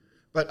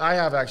 But I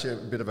have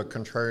actually a bit of a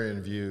contrarian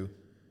view.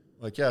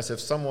 Yes, if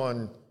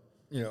someone,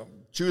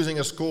 choosing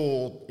a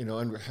school,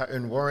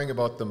 and worrying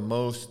about the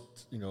most,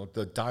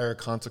 the dire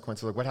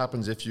consequences, what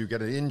happens if you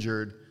get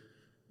injured,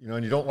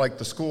 and you don't like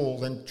the school,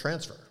 then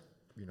transfer.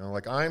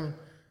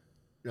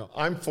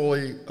 I'm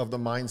fully of the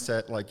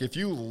mindset, if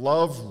you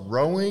love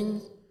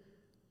rowing,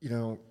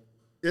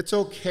 it's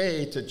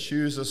okay to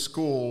choose a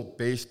school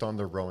based on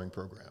the rowing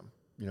program,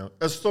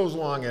 as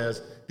long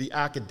as the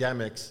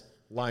academics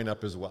line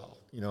up as well.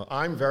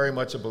 I'm very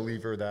much a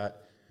believer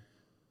that,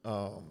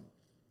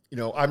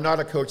 I'm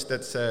not a coach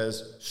that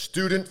says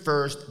student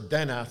first,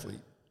 then athlete.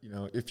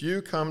 If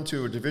you come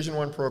to a Division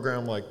I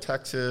program like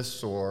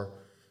Texas or,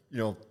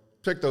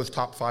 pick those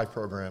top 5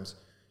 programs,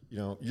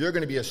 you're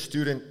going to be a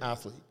student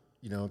athlete.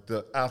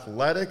 The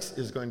athletics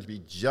is going to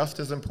be just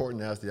as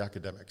important as the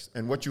academics.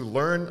 And what you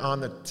learn on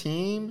the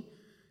team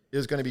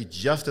is going to be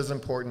just as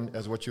important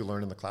as what you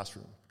learn in the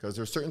classroom. Because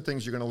there are certain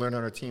things you're going to learn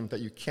on a team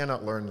that you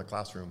cannot learn in the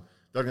classroom.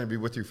 They're going to be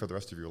with you for the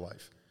rest of your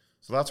life.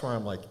 So that's why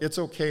I'm it's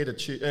okay to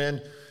choose.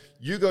 And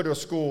you go to a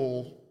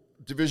school,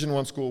 Division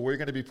I school, where you're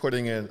going to be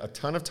putting in a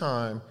ton of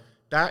time.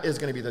 That is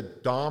going to be the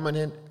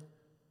dominant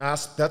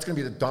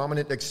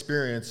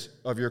experience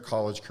of your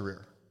college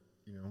career.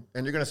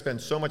 And you're going to spend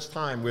so much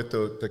time with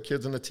the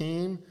kids on the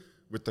team,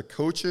 with the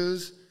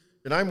coaches.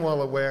 And I'm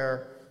well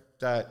aware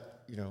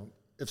that,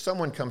 if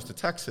someone comes to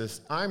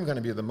Texas, I'm going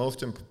to be the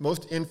most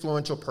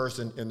influential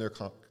person in their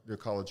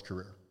college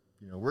career.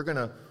 We're going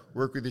to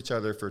work with each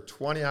other for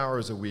 20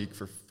 hours a week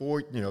for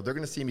 4, they're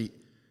going to see me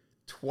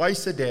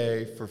twice a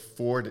day for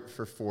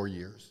 4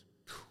 years.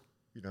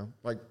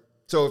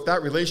 So if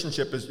that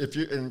relationship is,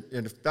 and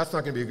if that's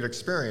not going to be a good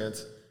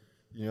experience,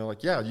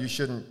 you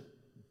shouldn't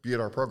be at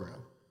our program.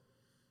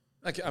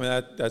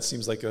 That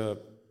seems like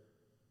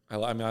I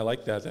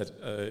like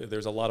that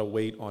there's a lot of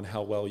weight on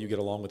how well you get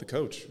along with the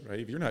coach, right?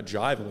 If you're not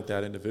jiving with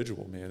that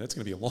individual, man, that's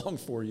going to be a long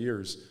 4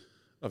 years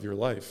of your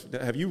life.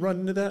 Have you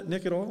run into that,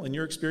 Nick, at all in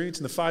your experience?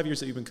 In the 5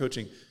 years that you've been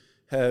coaching,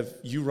 have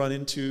you run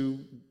into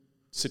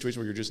situations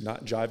where you're just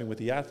not jiving with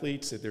the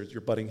athletes, that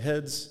you're butting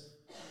heads?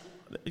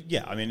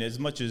 Yeah, I mean, as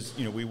much as,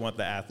 we want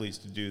the athletes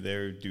to do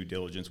their due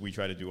diligence, we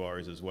try to do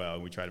ours as well.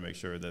 And we try to make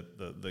sure that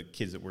the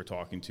kids that we're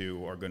talking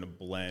to are going to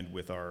blend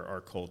with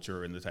our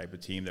culture and the type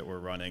of team that we're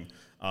running.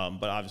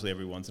 But obviously,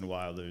 every once in a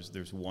while,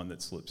 there's one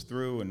that slips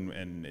through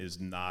and is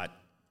not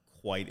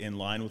quite in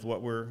line with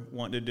what we're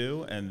wanting to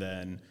do. And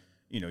then,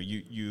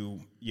 you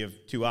have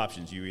two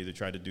options. You either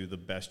try to do the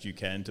best you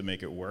can to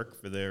make it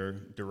work for their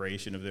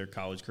duration of their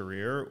college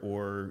career,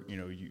 or,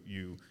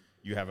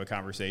 you have a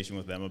conversation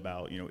with them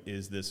about,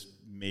 is this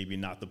maybe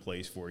not the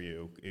place for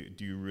you?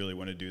 Do you really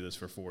want to do this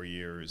for 4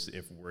 years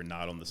if we're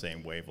not on the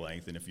same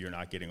wavelength and if you're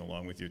not getting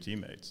along with your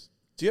teammates?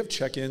 Do you have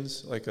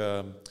check-ins, like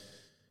sort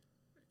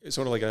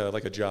of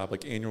like a job,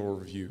 like annual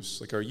reviews?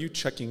 Like, are you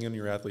checking in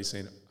your athletes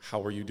saying,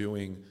 how are you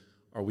doing?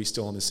 Are we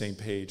still on the same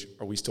page?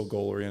 Are we still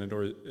goal-oriented?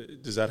 Or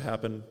does that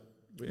happen?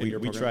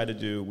 We try to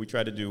do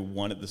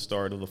one at the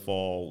start of the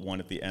fall, one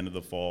at the end of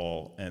the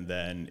fall, and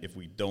then if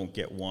we don't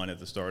get one at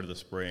the start of the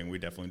spring, we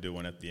definitely do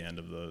one at the end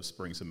of the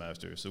spring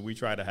semester. So we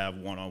try to have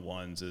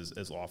one-on-ones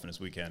as often as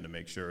we can to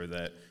make sure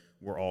that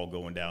we're all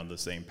going down the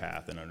same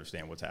path and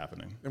understand what's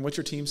happening. And what's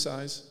your team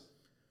size?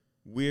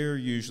 We're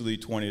usually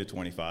 20 to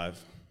 25.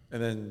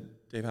 And then,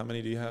 Dave, how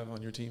many do you have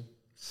on your team?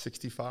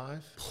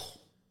 65.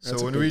 That's So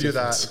a when big we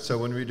difference.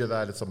 do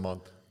that, it's a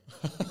month.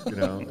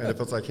 And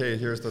if it's like, hey,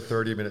 here's the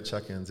 30-minute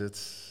check-ins,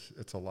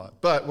 it's a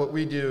lot. But what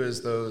we do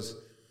is those,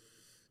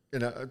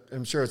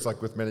 I'm sure it's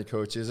like with many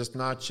coaches, it's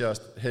not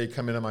just, hey,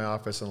 come into my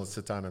office and let's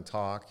sit down and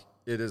talk.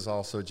 It is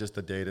also just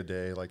the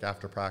day-to-day, like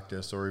after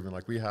practice, or even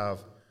like we have,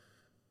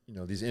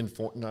 these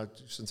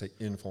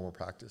informal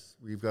practice.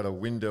 We've got a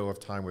window of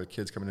time where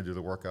kids come in to do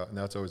the workout, and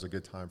that's always a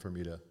good time for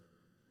me to,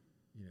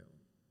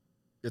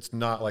 it's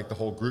not like the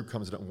whole group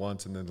comes in at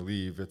once and then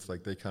leave. It's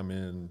like they come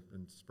in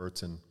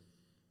spurts and,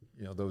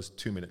 those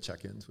 2-minute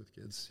check-ins with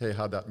kids. Hey,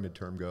 how'd that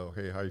midterm go?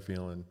 Hey, how are you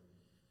feeling?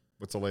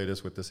 What's the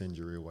latest with this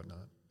injury or whatnot?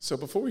 So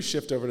before we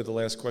shift over to the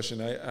last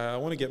question, I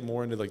want to get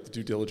more into like the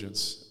due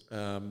diligence.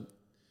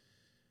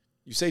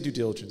 You say due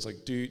diligence,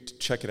 like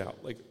check it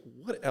out. Like,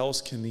 what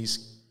else can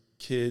these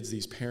kids,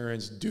 these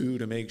parents do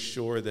to make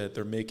sure that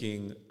they're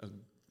making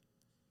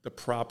the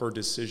proper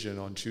decision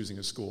on choosing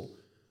a school?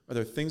 Are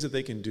there things that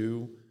they can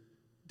do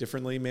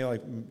differently? Maybe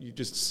like you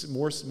just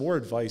more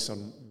advice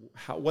on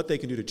what they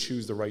can do to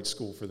choose the right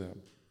school for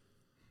them.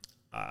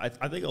 I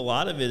think a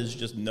lot of it is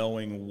just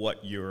knowing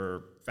what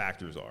your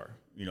factors are.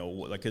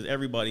 Because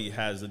everybody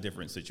has a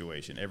different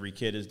situation. Every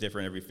kid is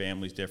different. Every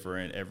family's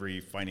different. Every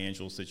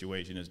financial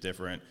situation is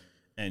different,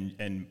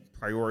 and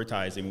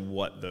prioritizing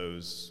what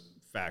those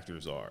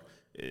factors are.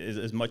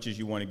 As much as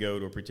you want to go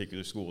to a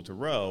particular school to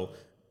row,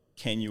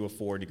 can you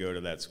afford to go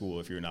to that school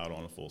if you're not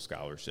on a full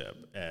scholarship?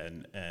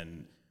 And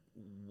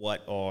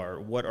what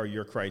are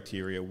your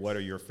criteria? What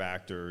are your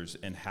factors?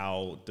 And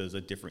how does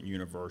a different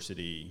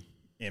university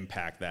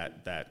impact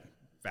that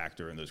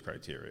factor in those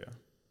criteria?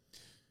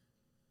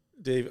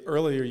 Dave,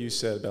 earlier you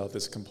said about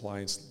this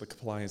compliance,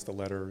 the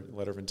letter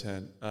of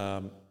intent.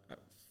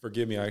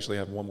 Forgive me, I actually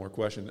have one more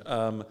question.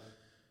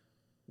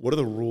 What are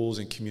the rules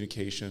and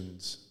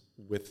communications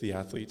with the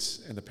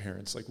athletes and the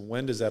parents? Like,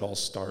 when does that all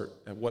start?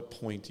 At what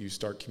point do you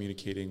start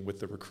communicating with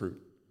the recruit?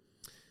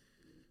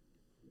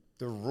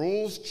 The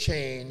rules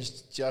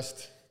changed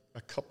just a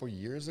couple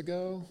years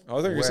ago. I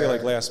was going to say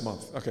like last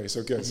month. Okay,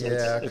 so good. So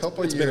a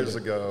couple years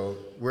ago,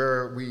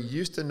 where we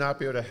used to not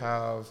be able to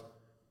have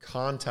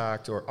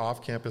contact or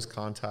off-campus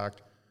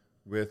contact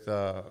with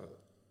a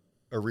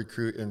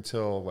recruit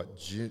until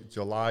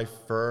July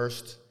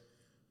 1st,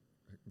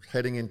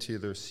 heading into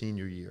their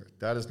senior year.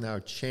 That has now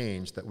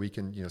changed. That we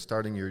can,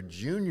 starting your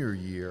junior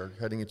year,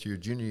 heading into your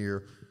junior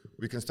year,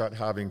 we can start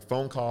having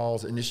phone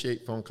calls,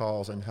 initiate phone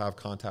calls, and have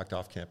contact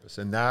off campus.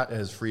 And that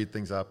has freed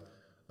things up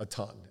a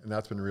ton, and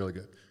that's been really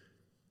good.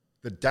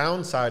 The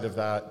downside of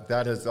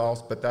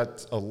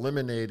that's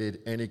eliminated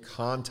any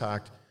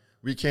contact.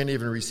 We can't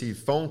even receive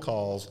phone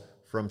calls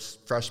from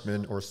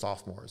freshmen or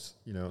sophomores.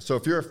 So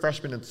if you're a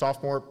freshman and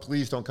sophomore,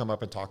 please don't come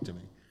up and talk to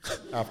me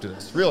after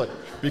this, really,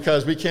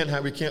 because we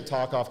can't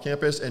talk off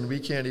campus, and we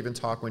can't even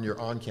talk when you're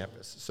on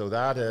campus. So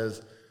that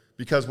is.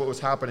 Because what was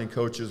happening,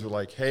 coaches were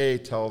like, hey,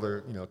 tell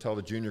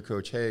the junior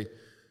coach, hey,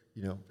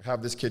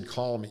 have this kid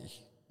call me,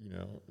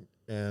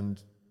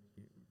 and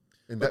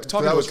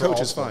talking to a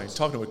coach is fine.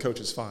 Talking to a coach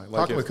is fine.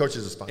 Talking with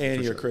coaches is fine.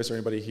 Annie or Chris or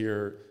anybody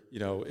here,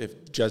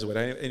 if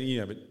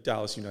Jesuit, but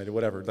Dallas United,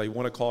 whatever, they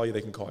want to call you,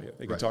 they can call you.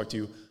 They can talk to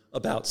you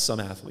about some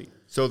athlete.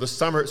 So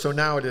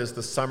now it is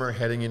the summer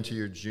heading into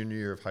your junior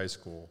year of high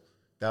school.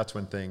 That's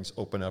when things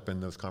open up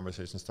and those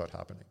conversations start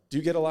happening. Do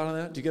you get a lot of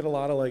that? Do you get a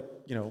lot of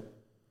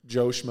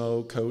Joe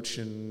Schmo coach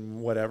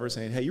and whatever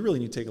saying, hey, you really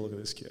need to take a look at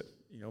this kid.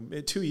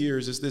 In 2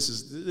 years,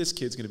 this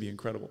kid's going to be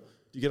incredible.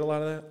 Do you get a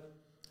lot of that?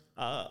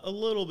 A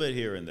little bit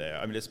here and there.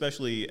 I mean,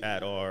 especially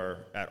at our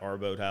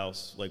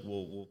boathouse, like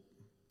we'll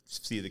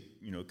see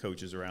the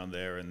coaches around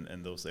there,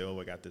 and they'll say, oh,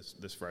 I got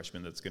this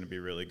freshman that's going to be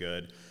really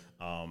good,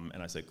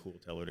 and I say, cool,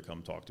 tell her to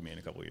come talk to me in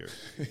a couple of years.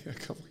 A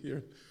couple of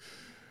years.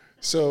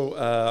 So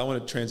I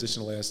want to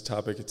transition to the last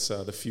topic. It's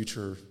the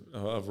future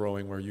of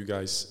rowing, how you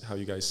guys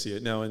see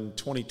it. Now, in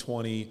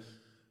 2020,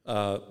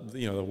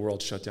 the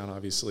world shut down,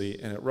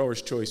 obviously. And at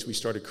Rowers Choice, we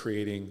started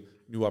creating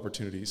new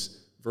opportunities,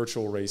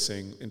 virtual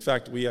racing. In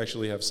fact, we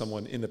actually have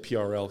someone in the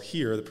PRL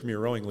here, the Premier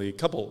Rowing League, a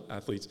couple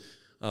athletes,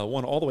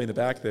 one all the way in the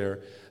back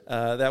there,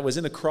 that was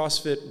in the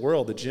CrossFit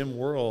world, the gym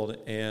world,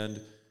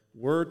 and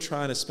we're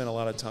trying to spend a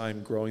lot of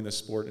time growing the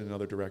sport in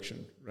another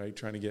direction, right?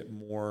 Trying to get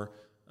more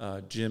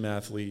gym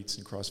athletes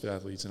and CrossFit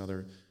athletes and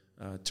other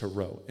to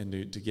row and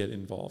to get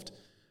involved.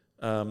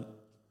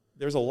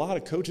 There's a lot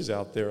of coaches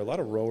out there, a lot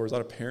of rowers, a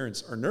lot of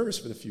parents are nervous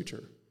for the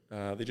future.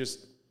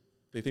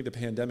 They think the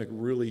pandemic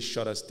really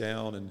shut us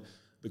down and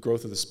the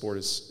growth of the sport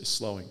is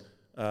slowing.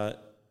 I'd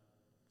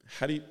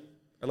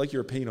like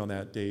your opinion on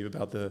that, Dave,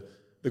 about the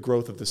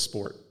growth of the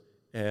sport,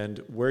 and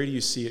where do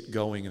you see it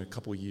going in a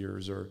couple of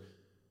years, or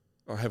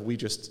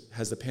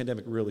has the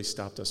pandemic really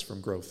stopped us from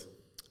growth?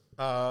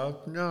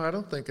 No, I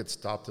don't think it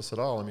stopped us at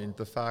all. I mean,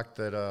 the fact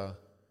that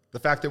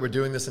we're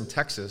doing this in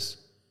Texas,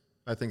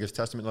 I think is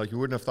testament. Like, you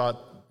wouldn't have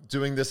thought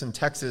doing this in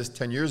Texas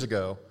 10 years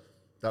ago,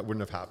 that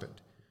wouldn't have happened,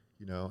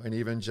 and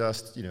even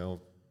just,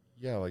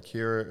 like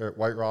here at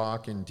White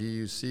Rock and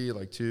DUC,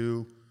 like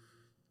 2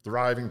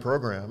 thriving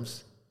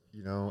programs,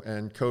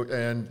 and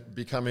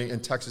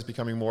Texas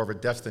becoming more of a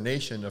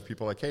destination of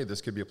people like, hey,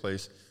 this could be a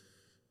place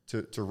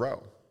to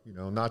row,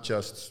 not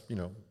just,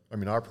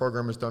 our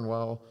program has done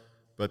well,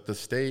 but the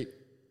state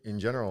in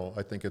general,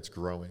 I think it's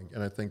growing,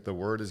 and I think the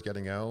word is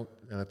getting out,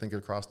 and I think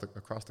across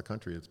the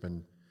country, it's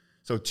been,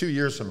 so 2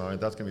 years from now,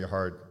 that's going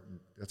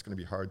to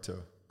be hard to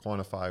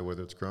quantify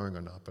whether it's growing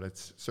or not, but it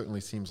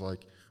certainly seems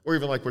like, or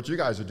even like what you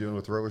guys are doing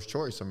with Rowers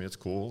Choice. I mean, it's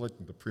cool, like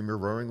the Premier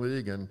Rowing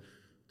League and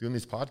doing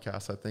these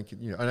podcasts. I think,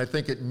 and I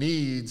think it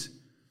needs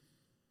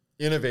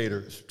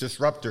innovators,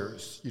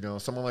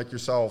 disruptors, someone like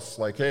yourself,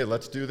 like, hey,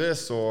 let's do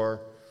this,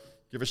 or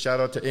give a shout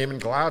out to Eamon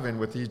Glavin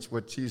with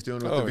what he's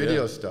doing with the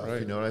video stuff,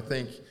 right. And I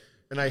think,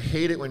 and I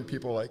hate it when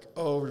people are like,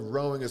 oh,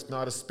 rowing is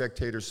not a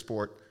spectator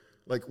sport.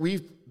 Like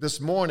this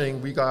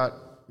morning we got,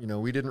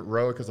 we didn't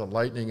row because of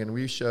lightning, and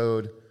we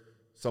showed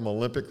some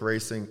Olympic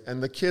racing,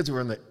 and the kids were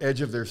on the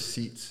edge of their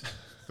seats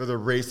for the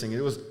racing.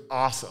 It was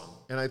awesome.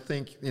 And I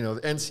think,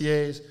 the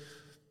NCAAs,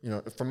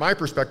 from my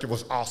perspective,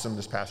 was awesome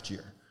this past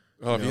year.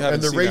 Oh, if you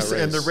haven't seen that race.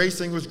 And the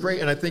racing was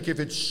great. And I think if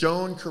it's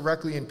shown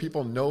correctly and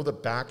people know the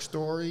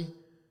backstory,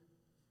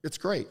 it's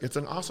great. It's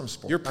an awesome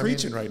sport. You're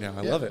preaching right now.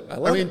 I love it. I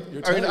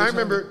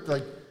remember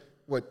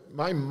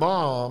my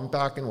mom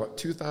back in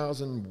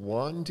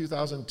 2001,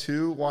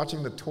 2002,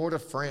 watching the Tour de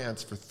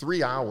France for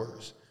 3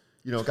 hours.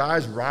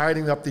 Guys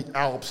riding up the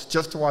Alps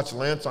just to watch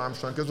Lance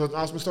Armstrong because it was an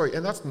awesome story.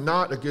 And that's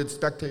not a good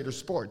spectator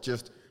sport.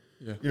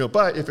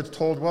 But if it's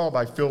told well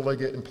by Phil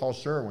Liggett and Paul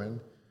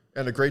Sherwin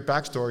and a great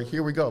backstory,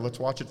 here we go. Let's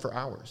watch it for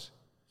hours.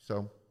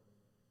 So,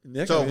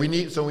 Nick, we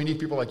need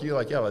people like you.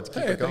 Like, yeah, let's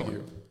keep it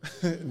going.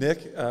 Thank you.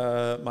 Nick,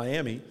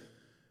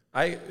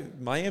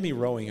 Miami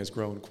rowing has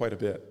grown quite a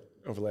bit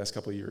over the last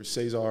couple of years.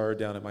 Cesar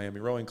down at Miami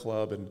Rowing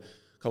Club and a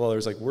couple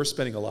others. Like, we're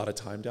spending a lot of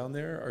time down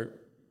there. Are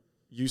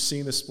you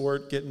seeing the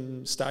sport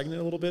getting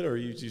stagnant a little bit, or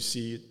do you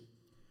see it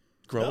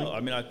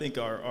growing? No, I think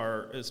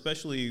our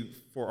especially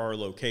for our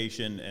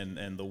location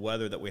and the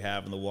weather that we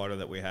have and the water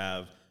that we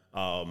have,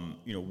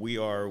 we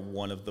are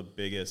one of the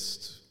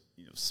biggest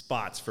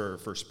spots for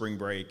spring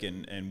break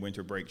and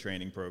winter break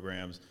training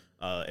programs.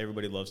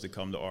 Everybody loves to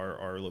come to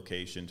our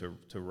location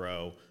to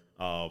row,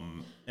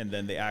 and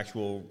then the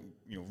actual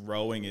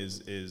rowing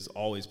is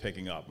always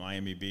picking up.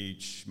 Miami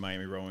Beach,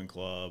 Miami Rowing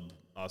Club,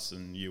 us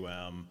and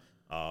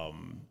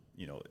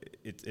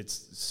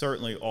it's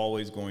certainly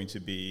always going to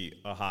be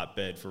a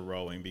hotbed for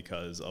rowing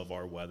because of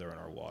our weather and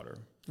our water.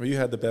 Well, you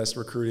had the best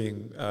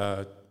recruiting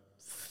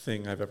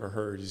thing I've ever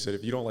heard. You said,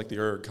 if you don't like the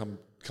erg, come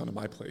to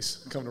my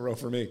place. Come to row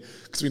for me,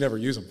 because we never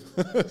use them.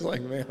 It's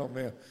like, man, oh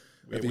man.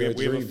 We have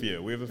a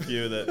few. We have a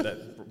few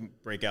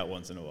that break out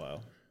once in a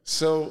while.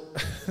 So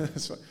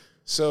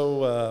it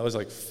was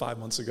like 5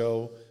 months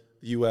ago,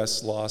 the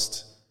U.S.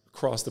 lost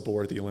across the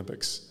board at the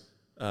Olympics.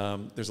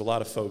 There's a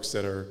lot of folks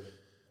that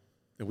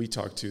we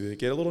talk to, they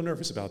get a little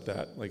nervous about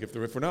that. Like, if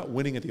we're not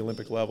winning at the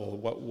Olympic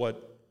level,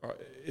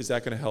 is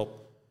that going to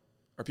help?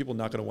 Are people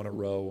not going to want to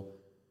row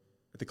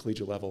at the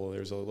collegiate level?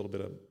 There's a little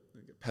bit of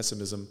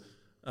pessimism.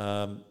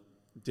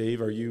 Dave,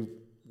 how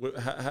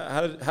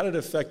did it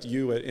affect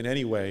you in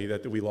any way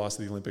that we lost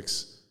the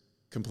Olympics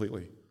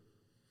completely?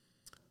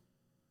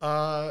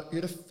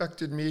 It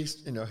affected me,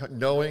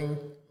 knowing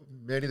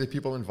many of the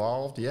people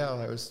involved. Yeah,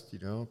 I was,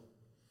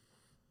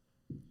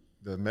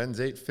 the men's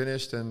 8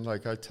 finished, and I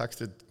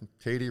texted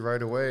Katie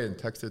right away, and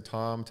texted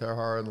Tom,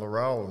 Terhar, and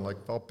Laurel, and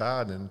felt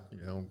bad, and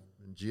and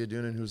Gia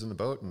Doonan, who's in the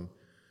boat, and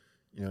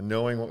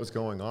knowing what was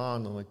going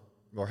on, and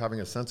or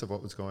having a sense of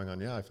what was going on.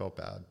 Yeah, I felt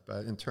bad,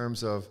 but in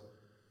terms of,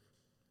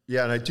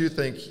 and I do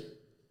think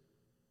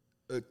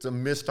it's a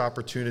missed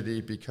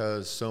opportunity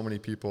because so many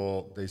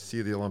people, they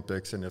see the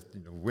Olympics, and if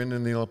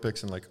winning the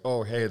Olympics, and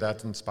oh, hey,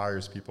 that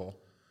inspires people,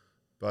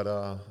 but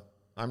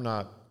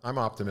I'm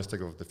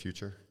optimistic of the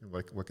future and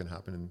what can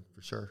happen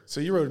for sure. So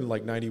you rowed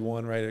in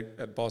 91, right,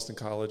 at Boston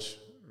College,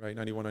 right,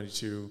 91,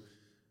 92.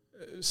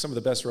 some of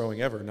the best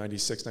rowing ever,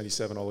 96,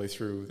 97, all the way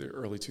through the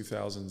early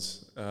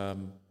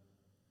 2000s.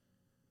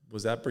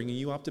 Was that bringing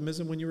you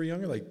optimism when you were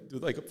younger?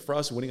 Like for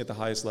us, winning at the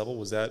highest level,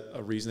 was that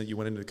a reason that you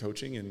went into the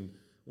coaching and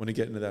want to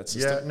get into that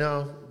system?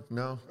 Yeah,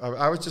 no.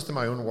 I was just in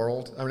my own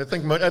world. I mean, I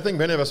think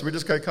many of us, we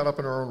just got caught up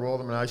in our own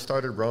world. I mean, I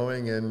started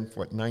rowing in,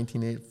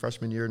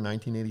 freshman year,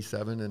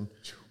 1987, and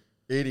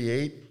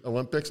 88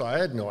 Olympics. I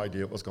had no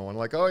idea what was going on.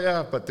 Like, oh,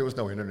 yeah, but there was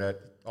no internet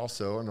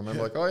also. And I'm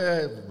like, oh,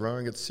 yeah,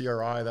 rowing at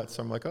CRI that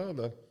summer. I'm like, oh,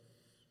 the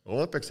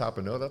Olympics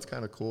happened. Oh, that's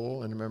kind of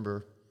cool. And I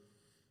remember,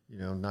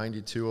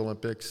 92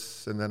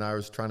 Olympics, and then I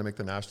was trying to make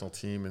the national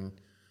team and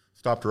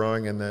stopped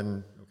rowing, and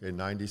then,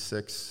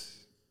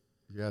 96,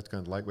 yeah, it's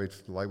kind of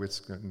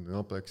lightweights in the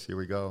Olympics, here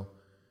we go.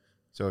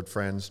 So I had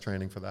friends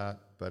training for that,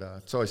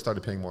 but so I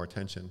started paying more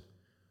attention.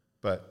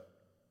 But,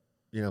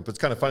 but it's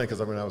kind of funny because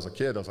when I was a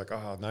kid, I was like,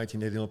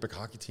 1980 Olympic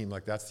hockey team,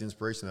 like that's the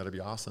inspiration, that'd be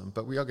awesome.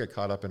 But we all get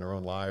caught up in our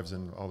own lives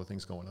and all the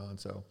things going on,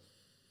 so.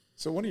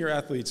 So one of your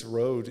athletes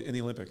rowed in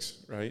the Olympics,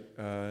 right?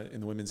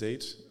 In the women's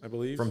 8, I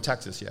believe? From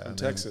Texas, yeah. From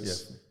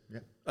Texas. Yeah.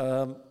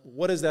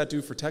 What does that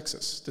do for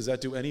Texas? Does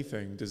that do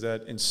anything? Does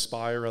that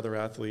inspire other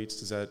athletes?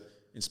 Does that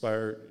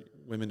inspire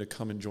women to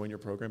come and join your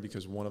program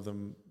because one of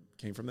them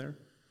came from there?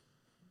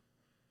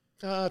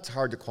 It's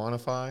hard to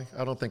quantify.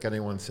 I don't think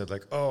anyone said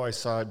like, oh, I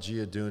saw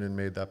Gia Doonan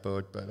made that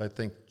boat, but I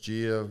think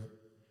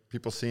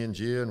people seeing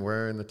Gia and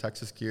wearing the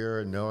Texas gear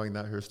and knowing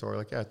that her story,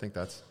 like, yeah, I think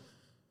it's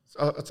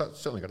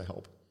certainly going to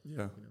help.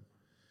 Yeah.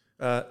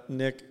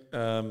 Nick,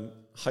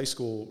 high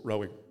school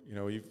rowing,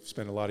 you've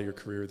spent a lot of your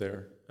career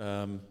there.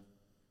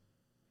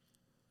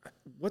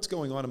 What's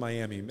going on in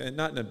Miami? And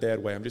not in a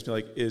bad way. I'm just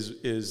like,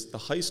 is the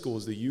high school,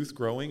 is the youth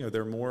growing? Are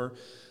there more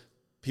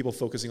people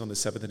focusing on the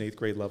 7th and 8th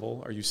grade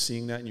level? Are you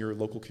seeing that in your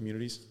local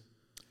communities?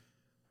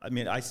 I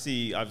mean, I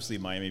see, obviously,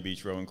 Miami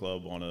Beach Rowing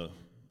Club on a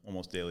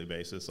almost daily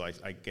basis, so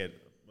I get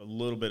a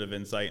little bit of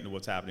insight into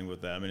what's happening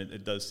with them, and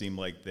it does seem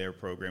like their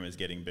program is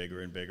getting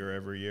bigger and bigger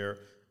every year.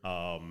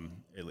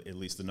 At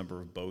least the number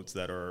of boats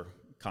that are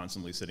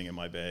constantly sitting in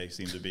my bay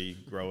seem to be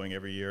growing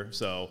every year.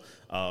 So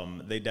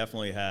they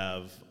definitely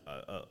have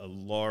a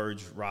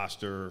large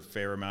roster,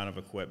 fair amount of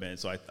equipment.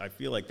 So I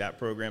feel like that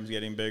program's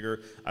getting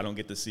bigger. I don't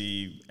get to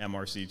see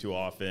MRC too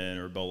often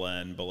or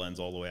Belen. Belen's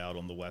all the way out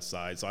on the west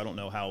side. So I don't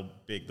know how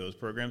big those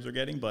programs are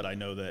getting, but I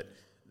know that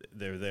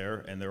they're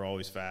there and they're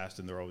always fast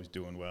and they're always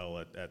doing well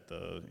at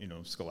the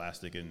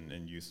scholastic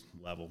and youth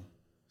level.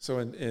 So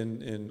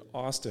in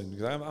Austin,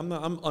 because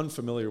I'm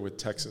unfamiliar with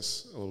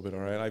Texas a little bit, all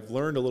right? I've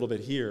learned a little bit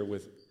here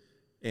with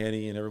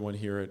Annie and everyone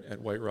here at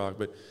White Rock,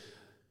 but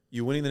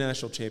you winning the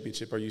national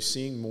championship, are you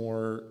seeing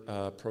more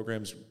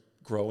programs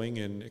growing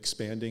and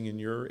expanding in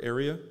your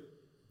area?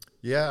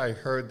 Yeah, I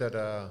heard that,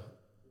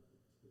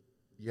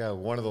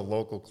 one of the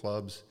local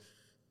clubs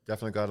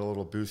definitely got a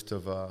little boost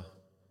of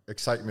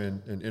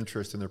excitement and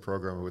interest in their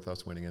program with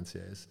us winning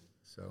NCAAs,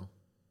 so...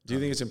 Do you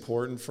think it's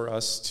important for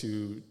us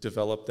to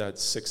develop that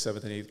 6th,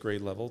 7th, and 8th grade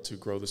level to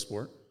grow the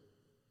sport?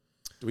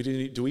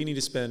 Do we need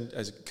to spend,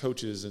 as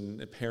coaches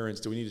and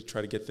parents, do we need to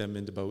try to get them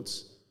into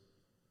boats?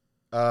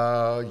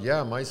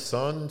 Yeah, my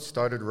son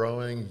started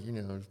rowing.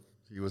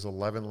 He was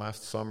 11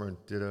 last summer and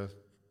did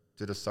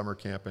a summer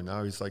camp, and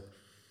now he's like,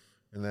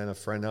 and then a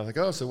friend, I was like,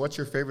 oh, so what's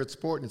your favorite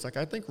sport? And he's like,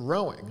 I think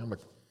rowing. I'm like,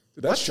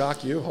 did that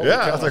shock you? Holy cow.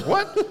 I was like,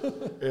 what?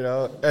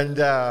 And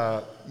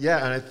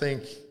I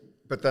think.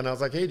 But then I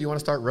was like, hey, do you want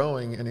to start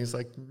rowing? And he's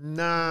like,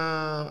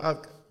 nah,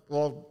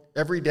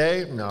 every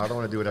day? No, I don't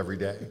want to do it every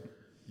day.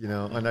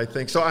 And I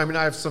think, so I mean,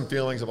 I have some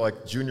feelings of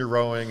like junior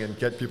rowing and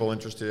get people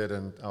interested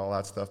and all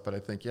that stuff. But I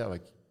think,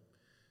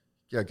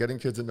 getting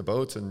kids into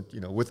boats and,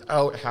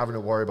 without having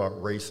to worry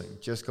about racing,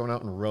 just going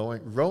out and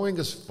rowing. Rowing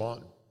is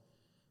fun.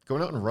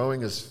 Going out and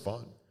rowing is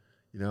fun,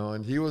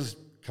 and he was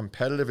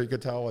competitive. You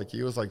could tell, like,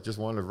 he was like, just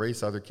wanted to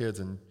race other kids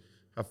and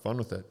have fun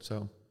with it.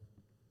 So,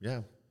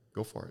 yeah,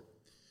 go for it.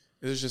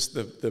 It's just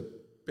the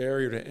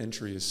barrier to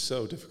entry is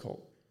so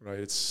difficult, right?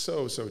 It's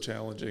so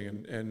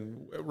challenging.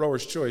 And at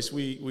Rower's Choice,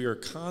 we are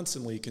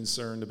constantly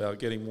concerned about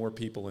getting more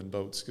people in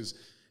boats because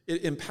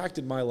it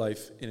impacted my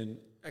life in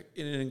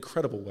an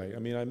incredible way. I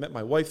mean, I met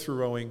my wife through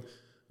rowing.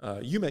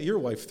 You met your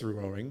wife through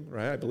rowing,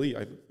 right? I believe.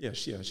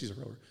 She's a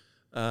rower.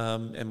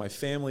 And my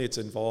family, it's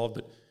involved,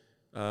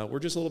 but we're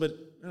just a little bit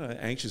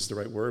anxious is the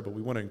right word, but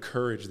we want to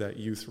encourage that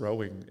youth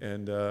rowing.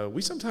 And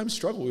we sometimes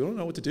struggle. We don't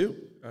know what to do.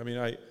 I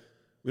mean,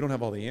 we don't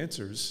have all the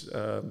answers.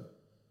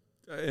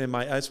 And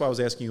that's why I was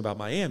asking you about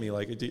Miami.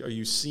 Like, are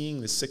you seeing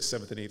the 6th,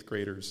 7th, and 8th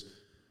graders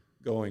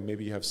going?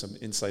 Maybe you have some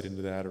insight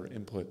into that or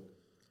input.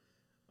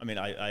 I mean,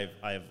 I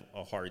have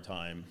a hard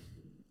time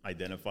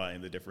identifying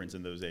the difference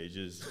in those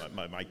ages.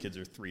 My kids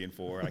are 3 and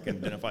 4. I can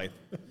identify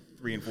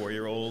 3 and 4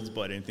 year olds,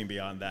 but anything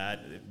beyond that,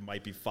 it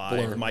might be 5,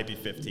 it might be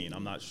 15.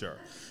 I'm not sure.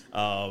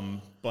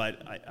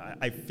 But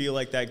I feel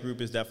like that group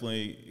is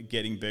definitely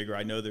getting bigger.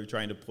 I know they're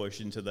trying to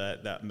push into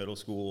that middle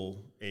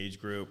school age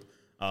group.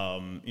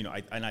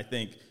 I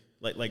think,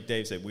 like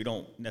Dave said, we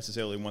don't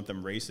necessarily want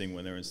them racing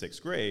when they're in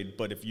 6th grade,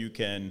 but if you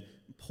can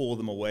pull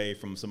them away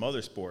from some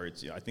other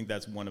sports, I think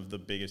that's one of the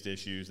biggest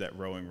issues that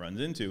rowing runs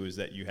into is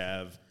that you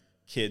have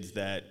kids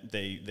that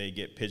they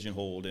get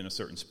pigeonholed in a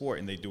certain sport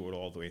and they do it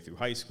all the way through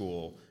high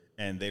school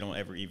and they don't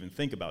ever even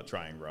think about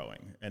trying rowing.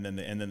 And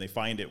then they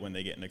find it when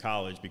they get into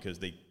college because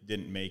they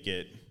didn't make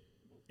it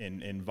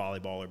in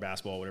volleyball or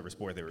basketball, whatever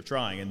sport they were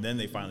trying, and then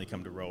they finally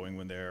come to rowing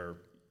when they're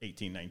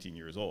 18, 19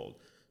 years old.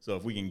 So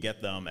if we can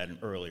get them at an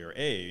earlier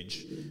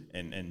age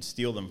and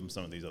steal them from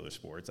some of these other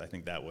sports, I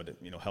think that would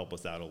help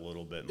us out a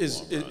little bit in the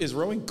long run. Is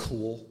rowing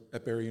cool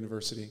at Barry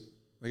University?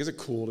 Like, is it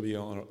cool to be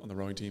on the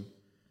rowing team?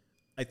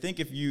 I think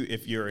if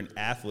you're an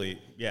athlete,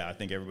 yeah, I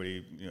think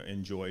everybody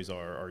enjoys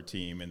our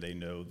team and they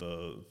know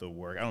the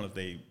work. I don't know if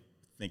they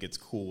think it's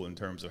cool in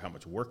terms of how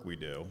much work we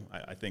do.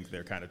 I think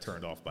they're kind of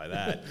turned off by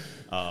that.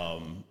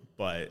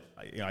 But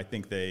I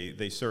think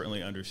they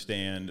certainly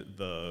understand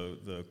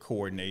the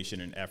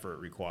coordination and effort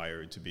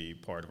required to be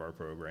part of our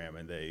program,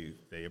 and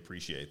they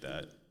appreciate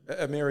that.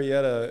 At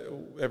Marietta,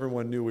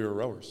 everyone knew we were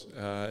rowers,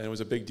 and it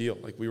was a big deal.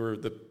 Like, we were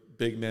the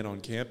big men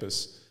on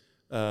campus.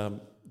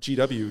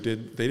 GW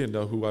didn't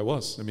know who I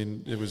was. I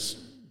mean, it was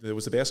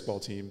the basketball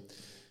team.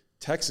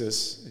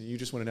 Texas, you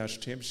just won a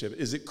national championship.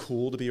 Is it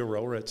cool to be a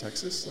rower at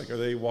Texas? Like, are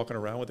they walking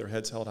around with their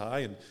heads held high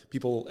and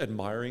people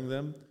admiring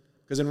them?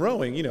 Because in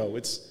rowing, it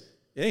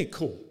ain't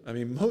cool. I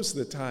mean, most of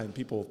the time,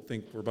 people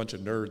think we're a bunch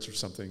of nerds or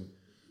something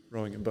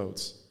rowing in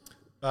boats.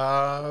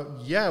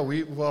 From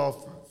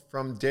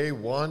day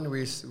one,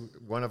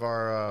 one of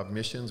our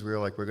missions, we were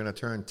like, we're going to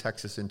turn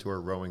Texas into a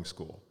rowing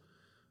school.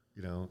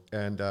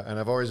 And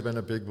I've always been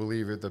a big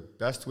believer. The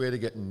best way to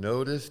get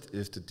noticed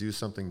is to do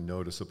something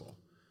noticeable.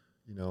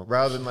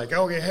 Rather than like,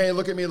 okay, hey,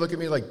 look at me,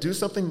 like do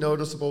something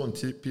noticeable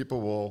and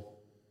people will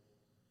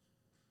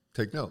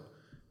take note.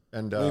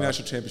 And the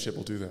national championship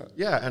will do that.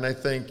 Yeah, and I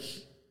think,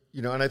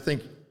 as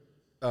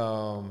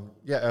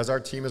our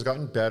team has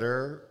gotten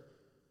better,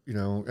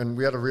 and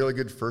we had a really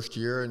good first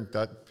year and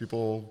that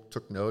people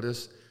took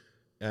notice.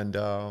 And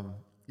and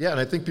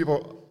I think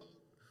people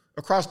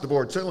across the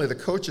board, certainly the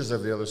coaches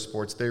of the other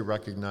sports, they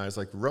recognize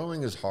like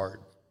rowing is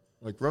hard.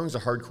 Like rowing's a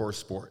hardcore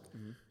sport,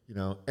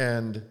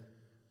 and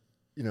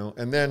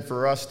then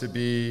for us to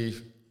be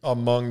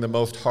among the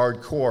most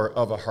hardcore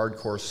of a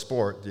hardcore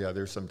sport,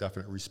 there's some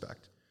definite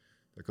respect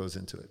that goes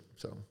into it.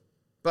 So,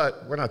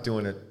 but we're not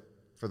doing it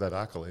for that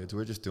accolades.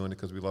 We're just doing it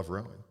because we love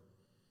rowing.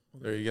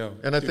 Well, there you go.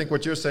 And I think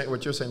what you're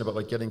saying about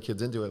like getting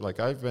kids into it, like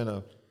I've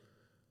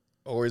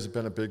always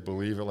been a big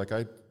believer.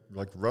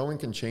 Like rowing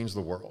can change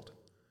the world.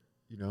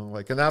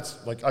 And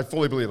that's like I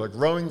fully believe like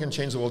rowing can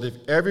change the world. If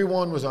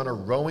everyone was on a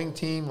rowing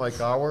team like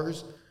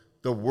ours,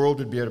 the world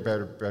would be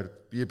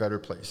a better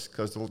place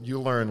because you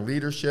learn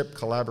leadership,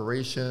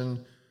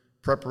 collaboration,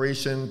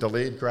 preparation,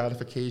 delayed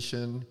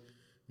gratification,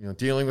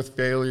 dealing with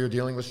failure,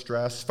 dealing with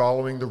stress,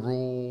 following the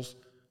rules.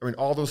 I mean,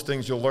 all those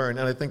things you'll learn.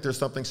 And I think there's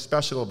something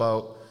special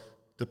about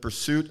the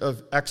pursuit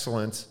of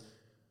excellence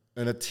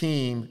in a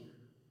team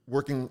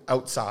working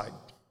outside.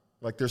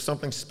 Like there's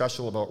something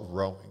special about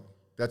rowing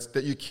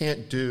that you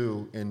can't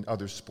do in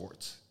other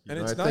sports. And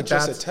it's not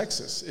just at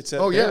Texas. It's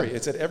at Barry.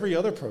 It's at every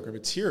other program.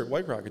 It's here at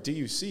White Rock, at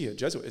DUC, at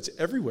Jesuit. It's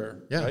everywhere,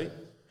 right?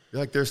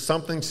 Like there's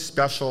something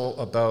special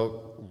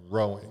about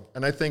rowing.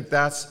 And I think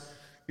that's,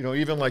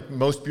 even like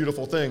Most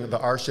Beautiful Thing, the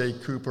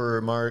Arshay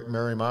Cooper,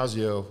 Mary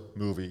Mazzio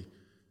movie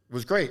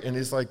was great. And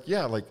he's like,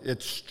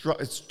 it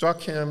struck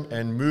him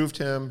and moved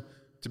him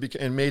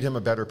and made him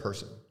a better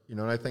person.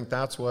 And I think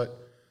that's what,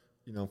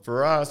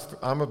 for us,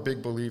 I'm a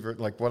big believer,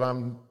 like what I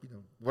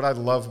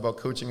love about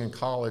coaching in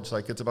college,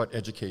 like it's about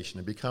education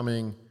and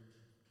becoming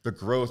the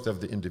growth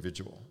of the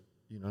individual.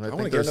 And I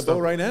want to get in the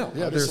boat right now.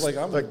 Yeah, there's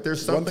something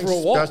there's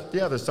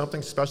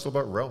something special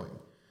about rowing.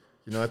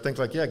 I think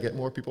get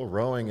more people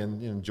rowing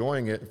and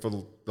enjoying it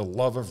for the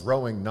love of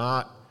rowing,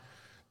 not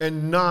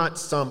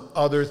some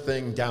other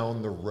thing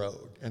down the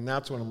road. And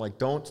that's when I'm like,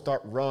 don't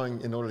start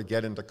rowing in order to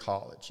get into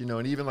college.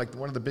 And even like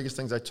one of the biggest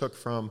things I took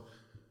from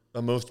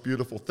The Most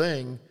Beautiful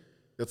Thing,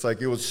 it's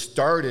like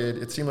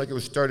it seemed like it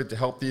was started to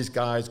help these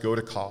guys go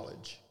to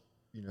college,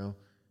 and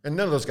none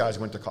of those guys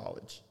went to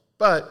college,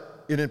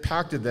 but it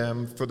impacted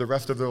them for the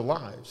rest of their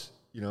lives,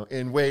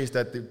 in ways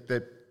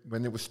that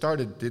when it was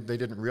started, they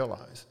didn't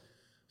realize.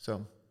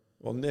 So,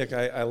 well, Nick,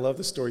 I love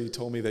the story you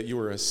told me that you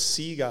were a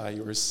C guy,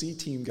 you were a C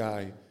team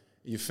guy,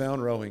 you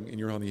found rowing and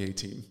you're on the A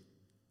team,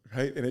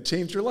 right? And it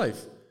changed your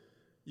life.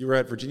 You were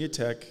at Virginia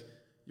Tech,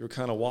 you were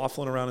kind of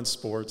waffling around in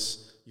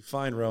sports, you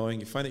find rowing,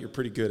 you find that you're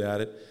pretty good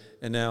at it,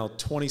 and now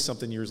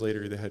 20-something years later,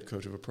 you're the head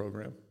coach of a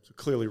program. So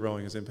clearly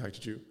rowing has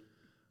impacted you.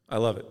 I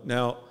love it.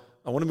 Now,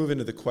 I want to move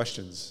into the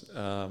questions.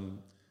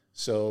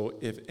 So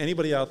if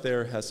anybody out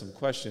there has some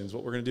questions,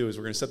 what we're going to do is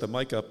we're going to set the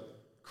mic up.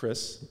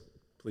 Chris,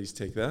 please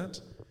take that.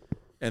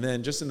 And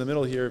then just in the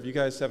middle here, if you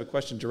guys have a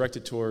question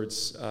directed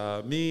towards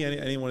me,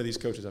 any one of these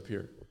coaches up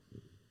here.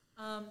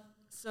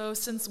 So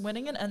since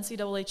winning an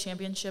NCAA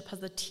championship, has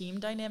the team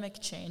dynamic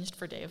changed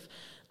for Dave?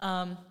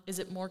 Is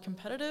it more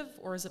competitive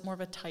or is it more of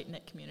a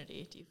tight-knit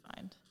community, do you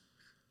find?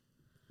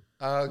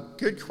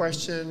 Good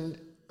question.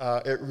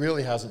 It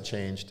really hasn't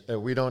changed.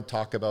 We don't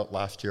talk about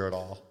last year at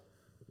all.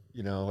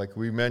 Like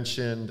we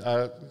mentioned,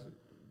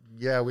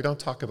 we don't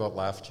talk about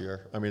last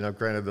year. I mean,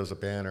 granted there's a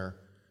banner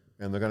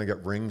and they're going to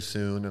get rings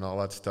soon and all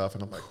that stuff.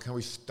 And I'm like, can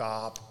we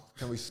stop?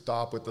 Can we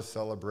stop with the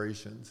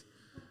celebrations?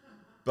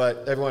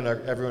 But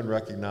everyone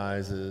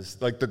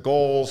recognizes, like, the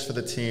goals for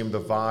the team,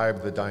 the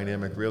vibe, the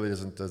dynamic really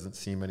doesn't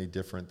seem any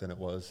different than it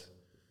was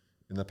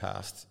in the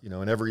past. You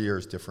know, and every year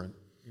is different.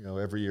 You know,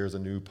 every year is a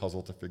new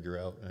puzzle to figure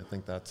out. And I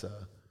think that's,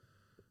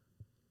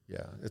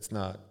 it's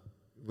not,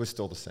 we're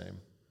still the same.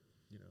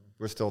 You know,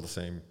 we're still the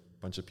same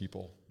bunch of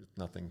people.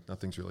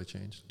 Nothing's really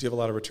changed. Do you have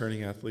a lot of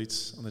returning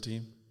athletes on the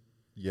team?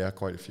 Yeah,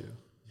 quite a few.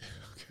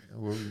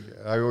 Okay.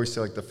 I always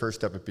say, like, the first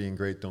step of being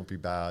great, don't be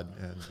bad,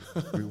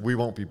 and we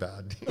won't be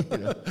bad. You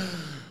know?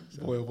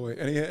 So. Boy, oh boy.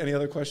 Any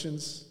other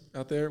questions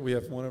out there? We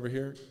have one over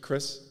here.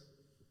 Chris?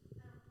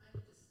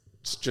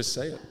 Just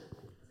say it.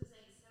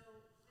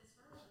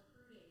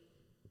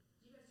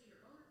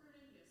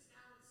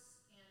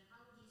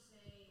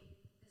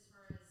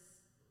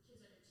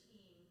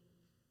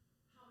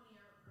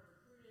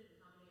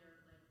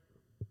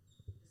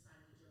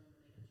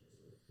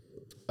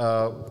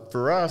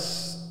 For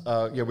us,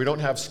 we don't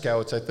have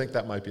scouts. I think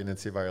that might be an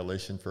NCAA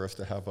violation for us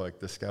to have, like,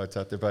 the scouts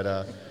out there.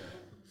 But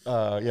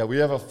we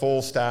have a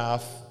full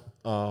staff,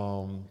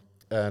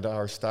 and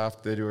our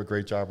staff, they do a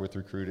great job with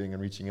recruiting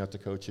and reaching out to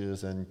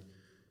coaches and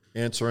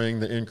answering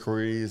the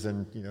inquiries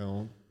and, you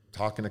know,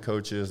 talking to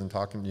coaches and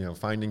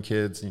finding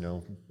kids, you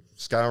know,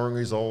 scouring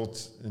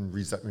results and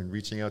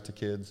reaching out to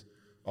kids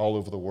all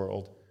over the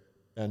world.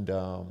 And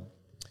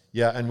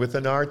and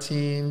within our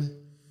team,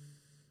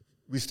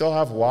 we still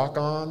have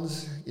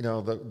walk-ons, you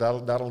know,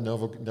 that'll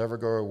never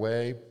go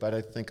away. But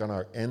I think on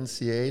our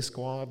NCAA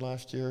squad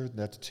last year,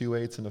 that's 2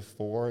 8s and a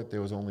 4,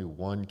 there was only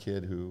one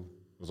kid who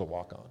was a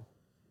walk-on.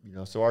 You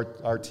know, so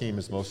our team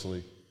is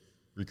mostly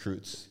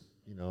recruits,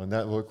 you know, and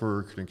we're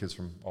recruiting kids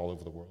from all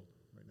over the world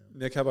right now.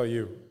 Nick, how about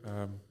you?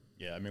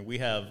 Yeah, I mean, we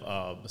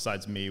have,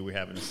 besides me, we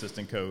have an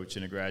assistant coach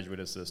and a graduate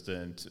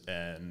assistant,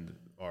 and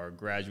our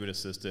graduate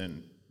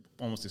assistant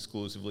almost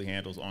exclusively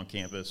handles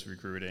on-campus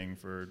recruiting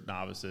for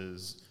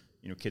novices,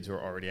 you know, kids who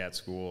are already at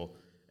school.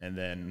 And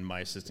then my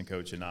assistant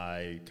coach and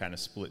I kind of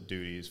split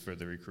duties for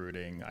the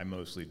recruiting. I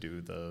mostly do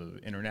the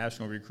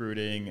international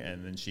recruiting,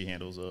 and then she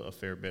handles a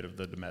fair bit of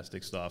the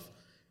domestic stuff.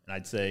 And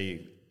I'd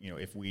say, you know,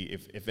 if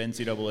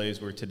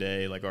NCAAs were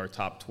today, like our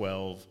top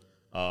 12,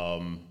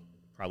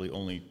 probably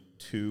only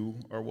 2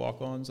 are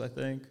walk-ons, I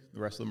think. The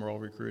rest of them are all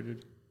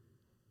recruited.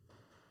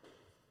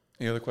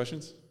 Any other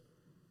questions?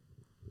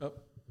 Oh.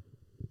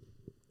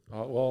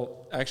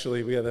 Well,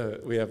 actually,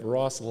 we have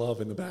Ross Love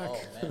in the back.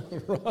 Oh, man.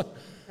 You want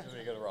me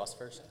to go to Ross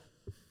first?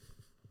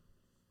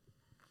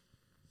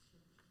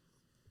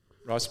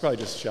 Ross, probably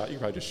just shout. You can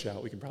probably just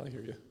shout. We can probably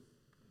hear you.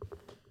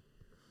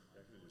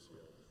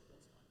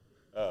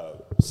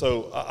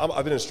 So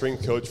I've been a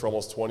strength coach for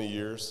almost 20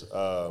 years.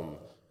 And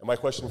my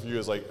question for you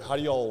is, like, how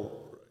do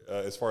y'all,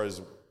 as far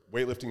as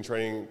weightlifting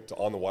training to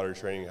on-the-water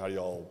training, how do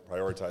y'all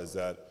prioritize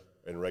that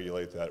and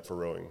regulate that for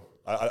rowing?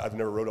 I've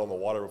never rowed on the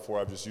water before.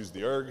 I've just used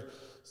the erg.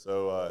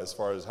 So as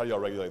far as how do y'all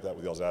regulate that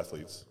with y'all's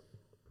athletes?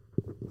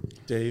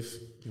 Dave,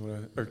 you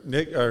want to,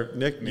 or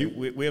Nick?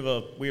 We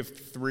have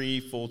 3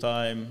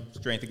 full-time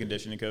strength and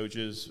conditioning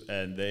coaches,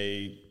 and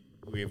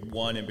we have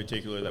one in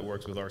particular that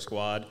works with our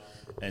squad,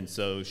 and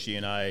so she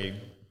and I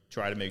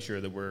try to make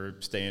sure that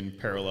we're staying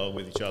parallel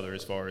with each other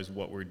as far as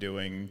what we're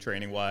doing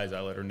training-wise.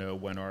 I let her know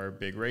when our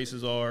big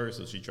races are,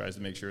 so she tries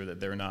to make sure that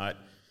they're not,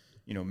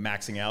 you know,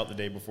 maxing out the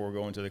day before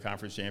going to the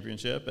conference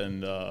championship,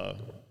 and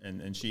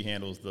she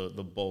handles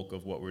the bulk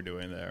of what we're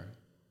doing there.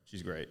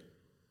 She's great.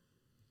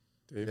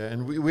 Yeah,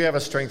 and we have a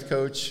strength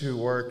coach who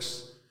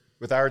works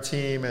with our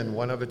team and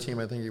one other team.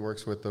 I think he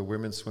works with the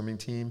women's swimming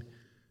team,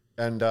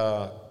 and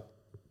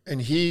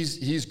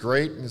he's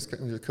great. And his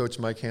coach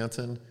Mike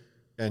Hansen,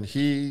 and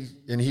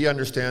he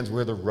understands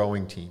we're the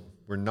rowing team.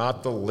 We're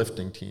not the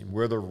lifting team.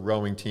 We're the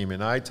rowing team.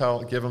 And I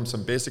give him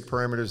some basic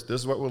parameters. This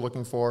is what we're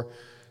looking for.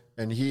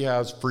 And he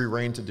has free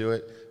reign to do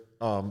it.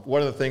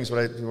 One of the things,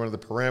 one of the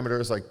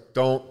parameters, like,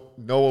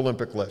 no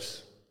Olympic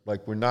lifts.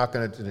 Like, we're not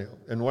going to do.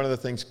 And one of the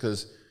things,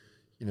 because,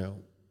 you know,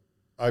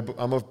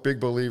 I'm a big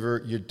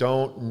believer, you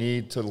don't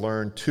need to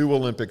learn 2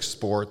 Olympic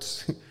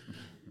sports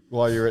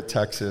while you're at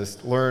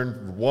Texas.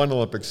 Learn 1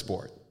 Olympic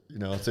sport. You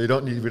know, so we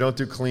don't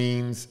do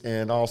cleans,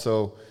 and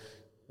also,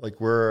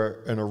 like,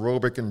 we're an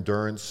aerobic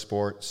endurance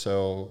sport,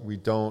 so we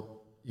don't,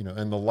 you know,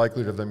 and the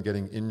likelihood of them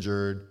getting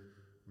injured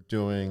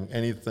doing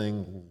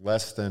anything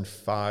less than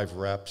 5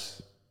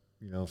 reps,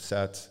 you know,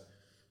 sets,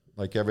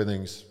 like,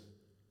 everything's,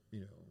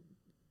 you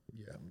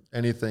know,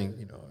 anything,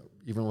 you know,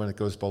 even when it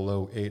goes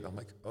below 8, I'm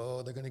like,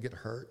 oh, they're going to get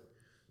hurt.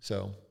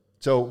 So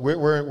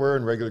we're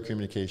in regular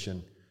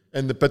communication,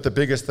 but the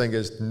biggest thing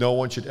is no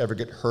one should ever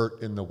get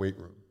hurt in the weight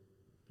room.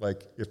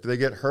 Like, if they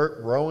get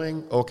hurt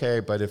rowing, okay,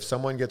 but if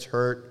someone gets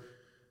hurt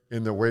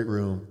in the weight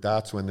room,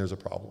 that's when there's a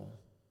problem.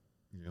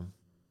 You know.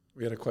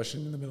 We had a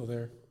question in the middle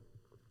there.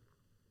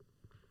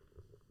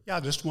 Yeah,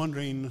 just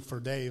wondering for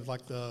Dave,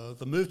 like the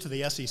move to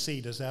the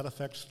SEC, does that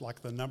affect,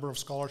 like, the number of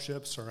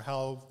scholarships or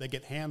how they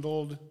get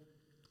handled?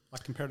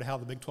 like compared to how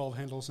the Big 12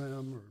 handles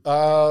them?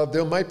 Or?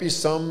 There might be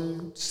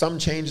some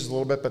changes a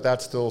little bit, but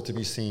that's still to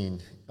be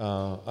seen.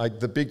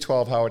 The Big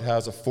 12, how it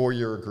has a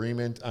 4-year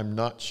agreement, I'm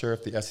not sure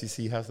if the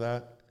SEC has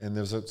that. And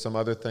there's some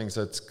other things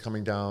that's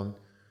coming down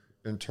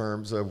in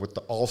terms of with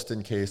the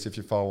Alston case, if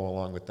you follow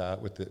along with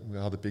that, with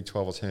how the Big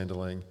 12 is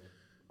handling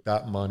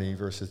that money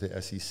versus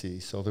the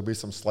SEC. So there'll be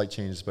some slight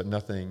changes, but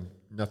nothing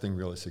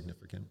really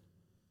significant.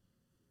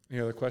 Any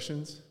other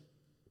questions?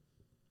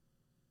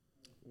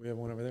 We have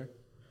one over there.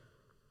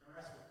 Can I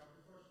ask a couple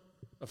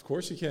questions? Of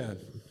course you can.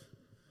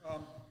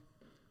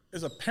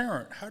 As a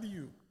parent, how would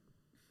you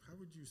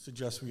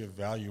suggest we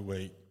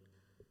evaluate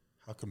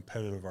how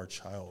competitive our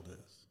child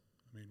is?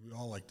 I mean, we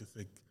all like to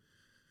think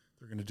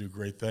they're going to do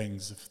great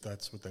things if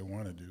that's what they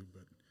want to do,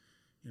 but,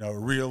 a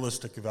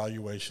realistic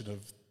evaluation of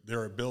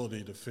their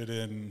ability to fit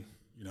in,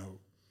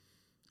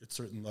 at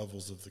certain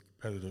levels of the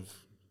competitive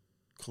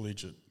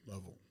collegiate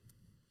level.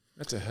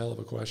 That's a hell of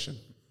a question.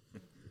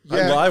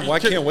 Yeah. I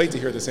can't wait to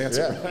hear this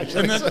answer. Yeah.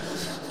 And then,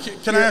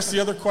 can I ask the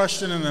other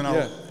question, and then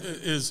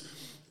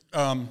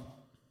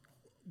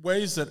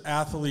ways that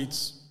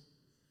athletes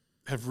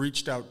have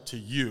reached out to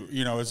you,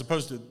 as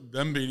opposed to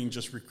them being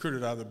just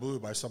recruited out of the blue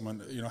by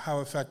someone, how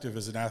effective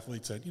is an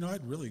athlete said,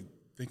 I'd really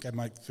think I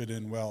might fit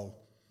in well,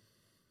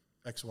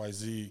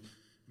 XYZ.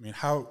 I mean,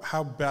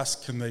 how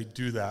best can they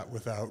do that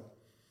without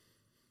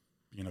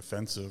being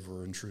offensive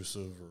or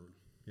intrusive or?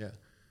 Yeah.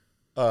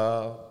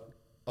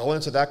 I'll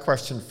answer that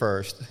question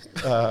first.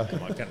 Come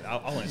on,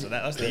 I'll answer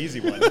that. That's the easy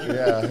one.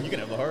 Yeah. You can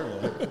have the hard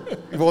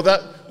one. Well,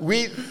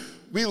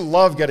 we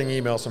love getting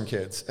emails from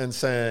kids and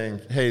saying,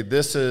 hey,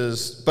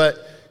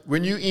 but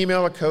when you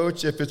email a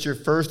coach, if it's your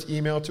first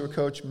email to a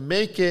coach,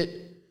 make it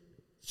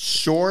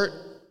short,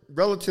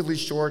 relatively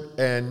short,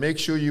 and make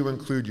sure you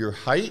include your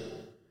height,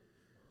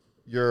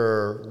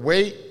 your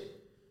weight,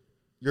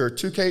 your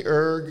 2K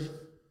erg,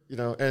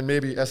 and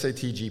maybe SAT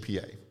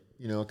GPA,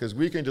 because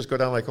we can just go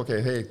down like,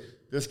 okay, hey,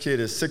 this kid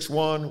is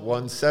 6'1",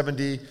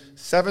 170,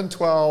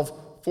 712,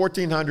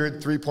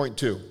 1400,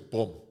 3.2.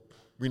 Boom.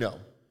 We know.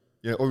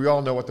 We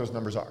all know what those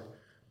numbers are.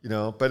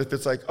 But if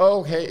it's like,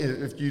 oh, hey,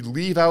 if you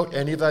leave out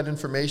any of that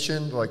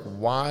information, like,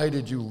 why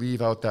did you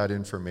leave out that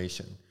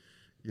information?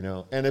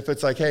 And if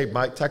it's like, hey,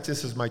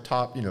 Texas is my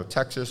top,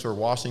 Texas or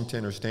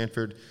Washington or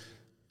Stanford,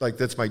 like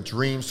that's my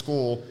dream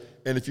school.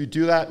 And if you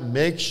do that,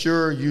 make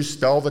sure you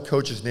spell the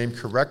coach's name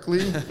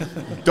correctly.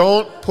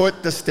 Don't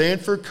put the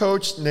Stanford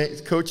coach's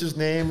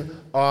name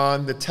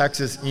on the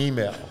Texas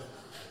email,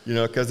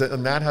 because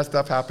that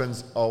stuff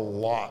happens a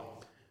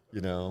lot,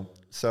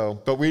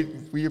 So, but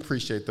we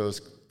appreciate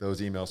those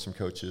emails from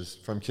coaches,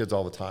 from kids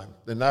all the time,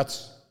 and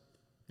that's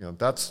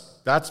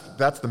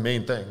the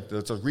main thing.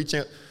 So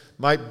reaching.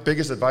 My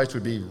biggest advice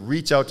would be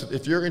reach out to,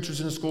 if you're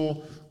interested in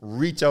school,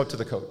 reach out to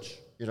the coach,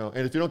 and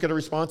if you don't get a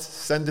response,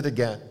 send it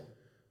again.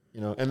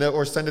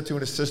 Or send it to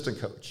an assistant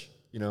coach,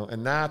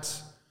 and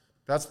that's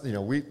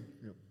we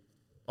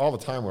all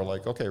the time we're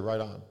like, okay, right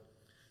on.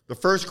 The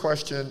first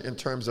question in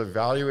terms of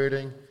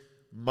evaluating,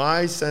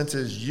 my sense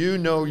is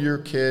your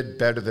kid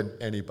better than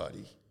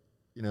anybody,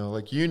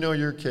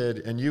 your kid,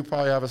 and you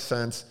probably have a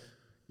sense,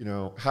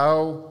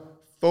 how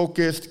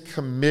focused,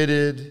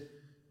 committed,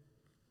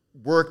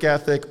 work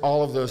ethic,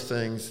 all of those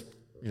things,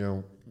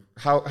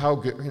 how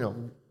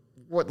good,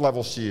 what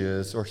level she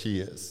is or he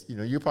is,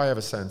 you probably have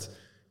a sense.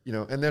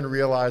 And then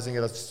realizing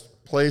at a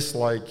place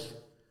like,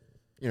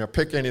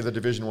 pick any of the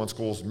Division I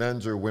schools,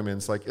 men's or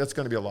women's, like it's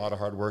going to be a lot of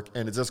hard work,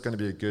 and it's just going to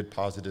be a good,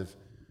 positive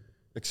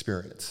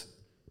experience,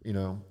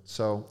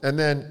 So, and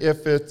then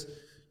if it's,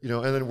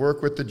 and then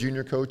work with the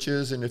junior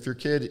coaches, and if your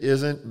kid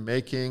isn't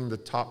making the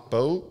top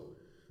boat,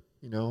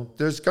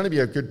 there's going to be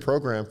a good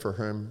program for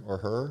him or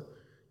her,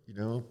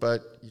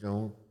 but,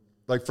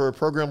 like for a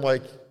program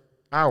like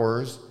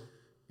ours,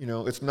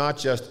 it's not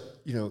just,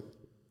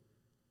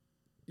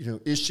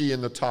 is she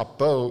in the top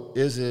boat?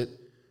 Is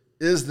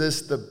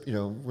this the,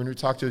 when we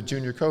talk to a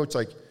junior coach,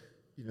 like,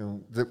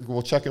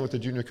 we'll check in with the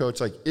junior coach,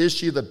 like, is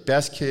she the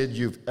best kid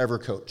you've ever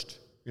coached?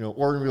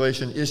 Oregon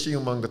relation, is she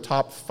among the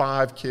top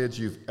 5 kids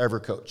you've ever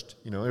coached?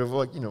 It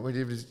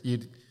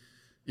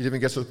even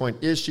gets to the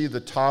point, is she the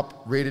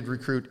top rated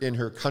recruit in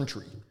her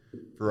country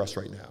for us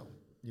right now?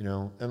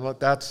 And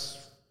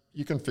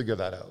you can figure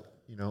that out,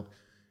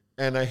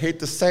 And I hate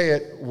to say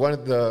it, one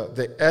of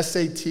the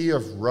SAT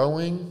of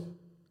rowing,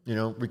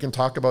 we can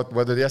talk about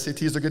whether the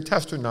SAT is a good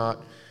test or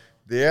not.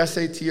 The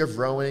SAT of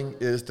rowing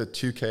is the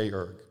 2K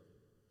erg.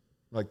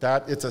 Like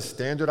that, it's a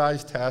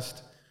standardized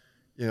test.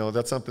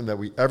 That's something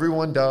that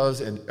everyone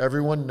does and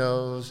everyone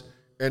knows,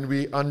 and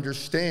we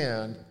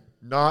understand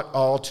not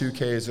all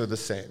 2Ks are the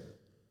same.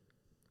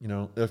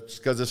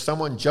 Because if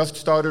someone just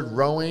started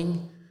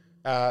rowing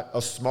at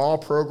a small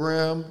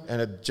program and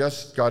had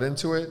just got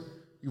into it,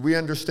 we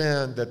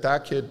understand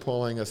that kid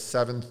pulling a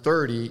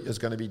 730 is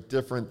going to be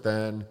different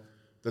than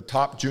the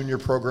top junior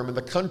program in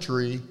the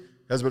country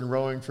has been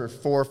rowing for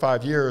 4 or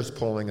 5 years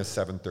pulling a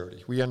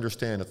 730. We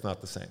understand it's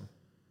not the same.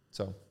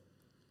 So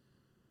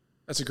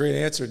that's a great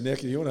answer,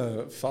 Nick. Do you want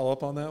to follow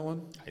up on that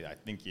one? I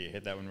think you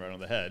hit that one right on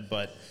the head.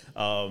 But,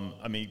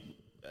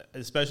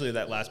 especially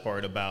that last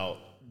part about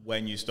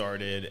when you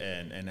started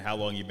and how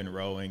long you've been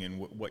rowing and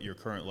what your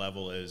current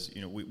level is.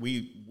 You know,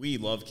 we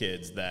love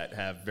kids that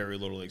have very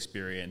little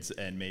experience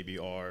and maybe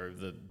are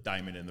the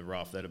diamond in the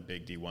rough that a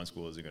big D1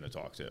 school isn't going to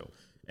talk to.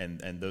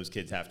 And those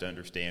kids have to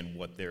understand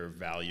what their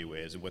value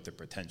is and what their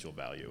potential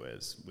value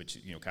is, which,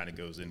 you know, kind of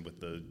goes in with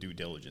the due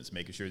diligence,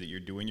 making sure that you're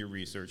doing your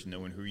research,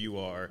 knowing who you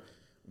are,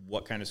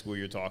 what kind of school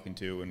you're talking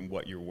to, and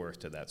what you're worth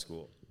to that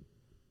school.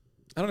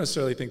 I don't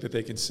necessarily think that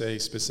they can say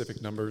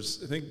specific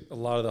numbers. I think a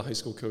lot of the high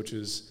school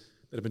coaches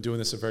that have been doing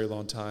this a very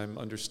long time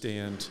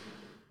understand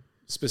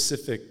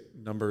specific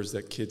numbers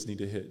that kids need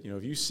to hit. You know,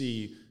 if you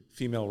see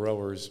female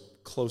rowers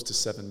close to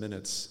 7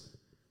 minutes,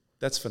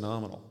 that's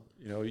phenomenal.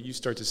 You know, you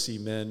start to see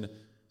men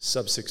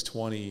sub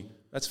 6:20,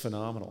 that's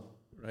phenomenal,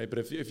 right? But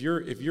if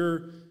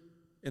you're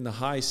in the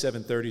high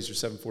 7:30s or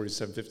 7:40s,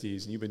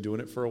 7:50s, and you've been doing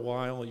it for a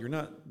while, you're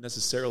not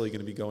necessarily going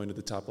to be going to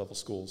the top level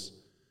schools.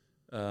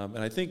 And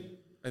I think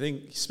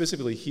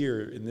specifically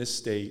here in this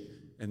state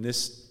and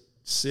this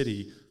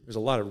city, there's a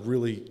lot of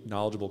really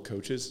knowledgeable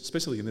coaches,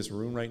 especially in this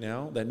room right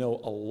now, that know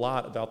a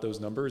lot about those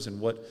numbers and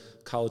what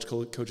college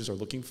coaches are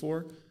looking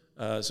for.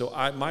 So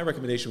my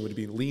recommendation would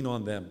be lean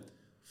on them.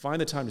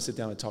 Find the time to sit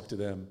down and talk to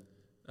them,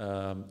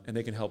 and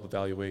they can help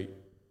evaluate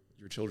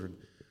your children.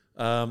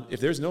 If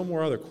there's no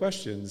more other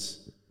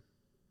questions,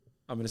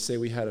 I'm going to say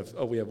we have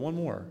one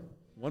more.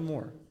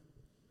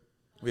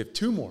 We have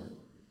 2 more.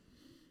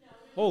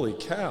 Holy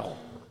cow.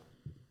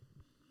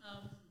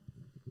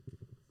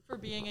 For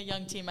being a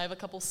young team, I have a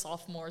couple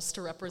sophomores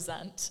to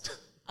represent.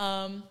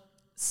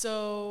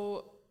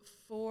 So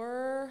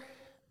for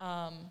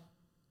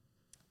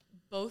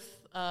both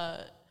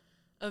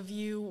of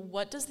you,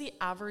 what does the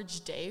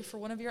average day for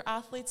one of your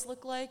athletes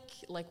look like?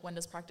 Like, when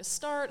does practice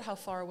start? How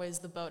far away is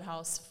the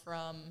boathouse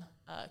from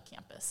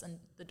campus and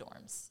the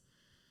dorms?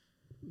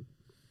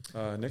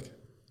 Nick?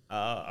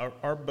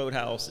 Our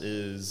boathouse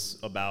is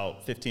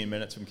about 15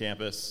 minutes from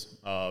campus,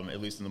 at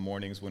least in the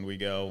mornings when we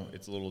go.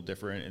 It's a little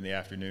different in the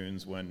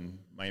afternoons when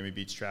Miami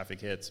Beach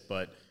traffic hits.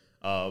 But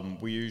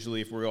we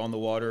usually, if we're on the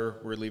water,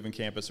 we're leaving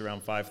campus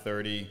around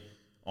 5:30,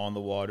 on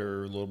the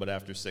water a little bit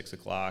after 6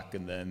 o'clock,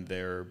 and then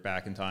they're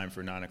back in time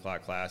for 9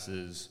 o'clock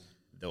classes.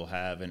 They'll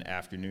have an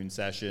afternoon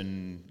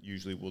session.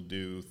 Usually we'll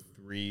do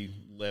 3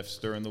 lifts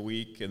during the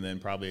week, and then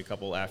probably a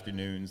couple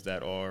afternoons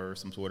that are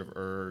some sort of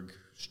erg,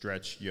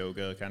 stretch,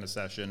 yoga kind of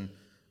session.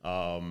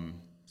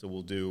 So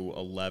we'll do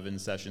 11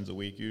 sessions a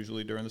week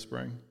usually during the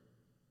spring.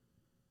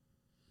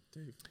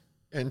 Dave?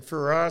 And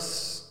for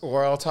us,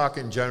 or I'll talk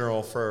in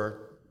general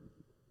for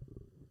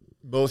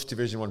most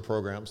Division I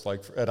programs,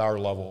 like at our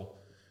level,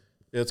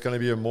 it's going to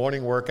be a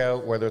morning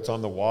workout, whether it's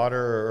on the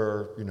water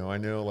or, you know, I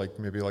know like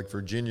maybe like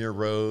Virginia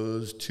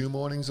rows 2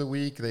 mornings a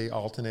week. They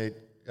alternate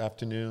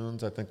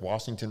afternoons. I think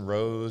Washington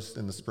rows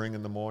in the spring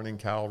in the morning,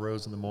 Cal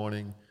rows in the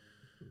morning,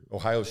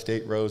 Ohio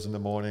State rows in the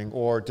morning,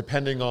 or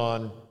depending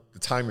on the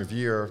time of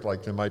year,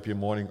 like there might be a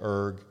morning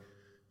erg,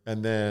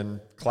 and then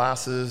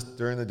classes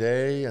during the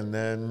day, and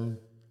then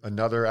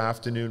another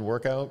afternoon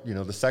workout. You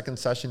know, the second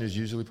session is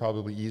usually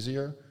probably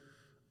easier.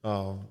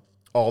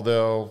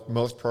 Although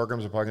most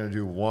programs are probably going to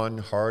do 1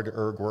 hard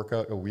erg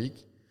workout a week,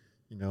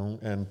 you know,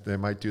 and they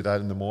might do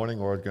that in the morning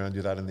or going to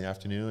do that in the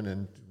afternoon.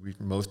 And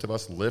most of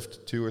us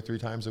lift 2 or 3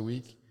 times a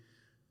week.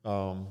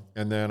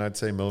 And then I'd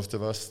say most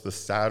of us, the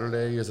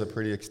Saturday is a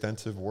pretty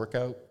extensive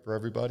workout for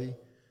everybody.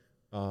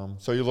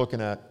 So you're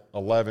looking at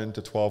 11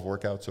 to 12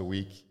 workouts a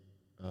week.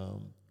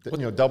 You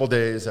know, double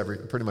days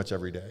pretty much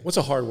every day. What's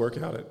a hard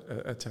workout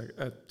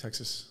at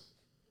Texas?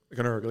 Like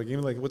an erg, like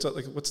even like what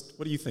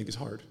do you think is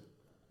hard?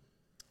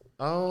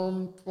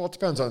 Well, it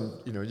depends on,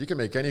 you know, you can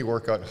make any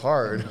workout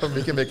hard.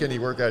 We can make any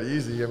workout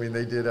easy. I mean,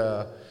 we did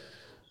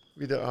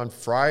on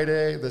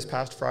Friday, this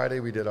past Friday,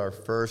 we did our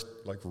first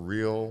like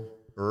real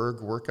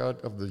erg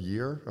workout of the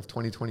year of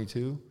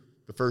 2022,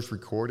 the first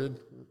recorded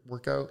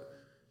workout,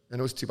 and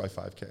it was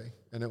 2x5K,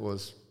 and it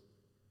was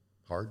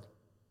hard,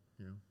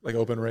 you know. Like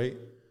open rate?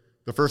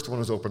 The first one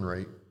was open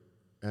rate,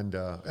 and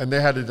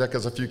they had to,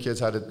 because a few kids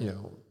had to, you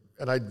know,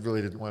 and I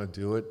really didn't want to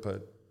do it,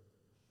 but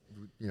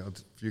you know,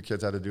 a few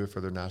kids had to do it for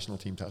their national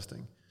team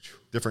testing,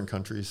 different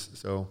countries.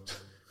 So,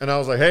 and I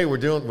was like, hey, we're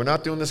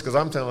not doing this because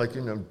I'm telling, like,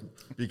 you know,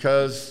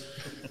 because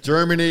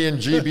Germany and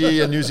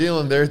GB and New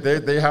Zealand,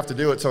 they have to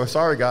do it. So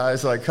sorry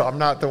guys, like I'm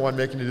not the one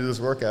making you do this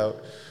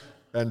workout.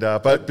 And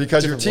but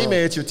because your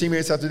teammates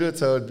have to do it,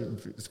 so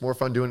it's more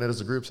fun doing it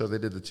as a group. So they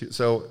did the 2.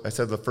 So I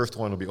said the first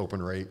one will be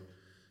open rate,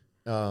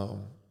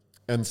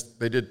 and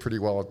they did pretty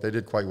well. They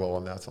did quite well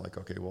on that. So I'm like,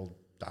 okay, we'll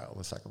dial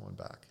the second one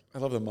back. I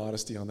love the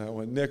modesty on that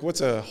one. Nick,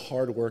 what's a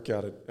hard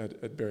workout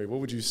at Berry? What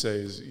would you say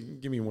is,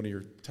 give me one of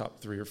your top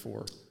 3 or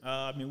 4.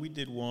 I mean, we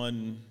did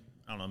one,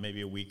 I don't know,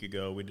 maybe a week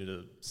ago. We did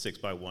a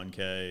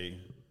 6x1K,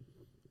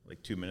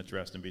 like 2 minutes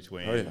rest in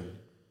between. Oh, yeah.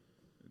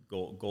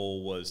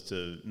 Goal was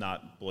to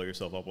not blow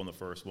yourself up on the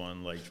first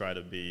one, like try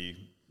to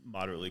be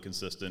moderately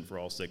consistent for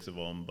all 6 of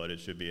them, but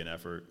it should be an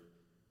effort.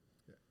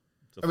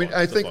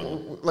 I think,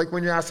 like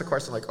when you ask the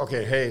question, like,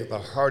 okay, hey, the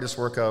hardest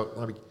workout,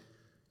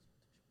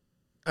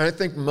 I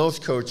think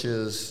most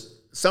coaches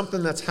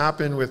something that's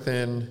happened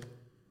within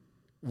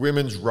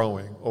women's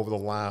rowing over the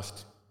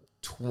last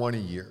 20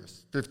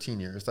 years, 15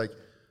 years, like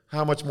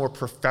how much more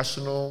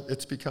professional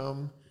it's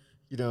become,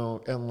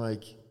 and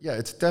like, yeah,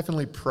 it's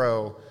definitely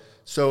pro.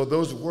 So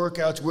those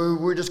workouts where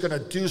we're just going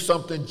to do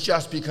something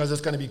just because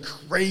it's going to be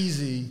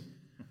crazy,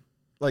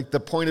 like the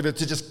point of it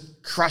to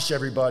just crush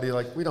everybody,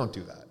 like we don't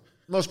do that.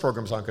 Most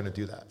programs aren't going to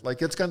do that. Like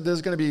there's going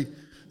to be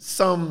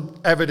some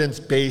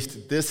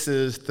evidence-based, this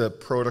is the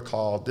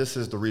protocol, this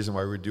is the reason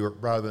why we do it,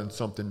 rather than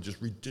something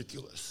just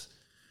ridiculous,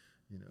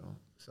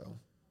 so.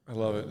 I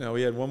love it. Now,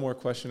 we had one more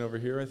question over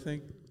here, I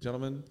think.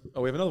 Gentlemen.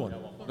 Oh, we have another one.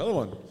 Another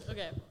one.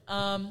 Okay.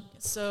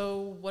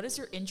 So what is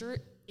your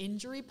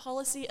injury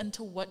policy, and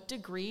to what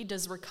degree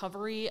does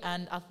recovery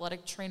and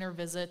athletic trainer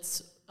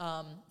visits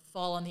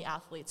fall on the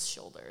athlete's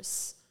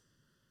shoulders?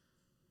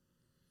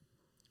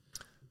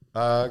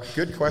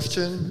 Good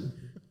question.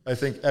 I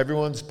think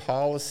everyone's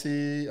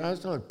policy,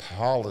 it's not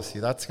policy,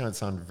 that's going to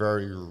sound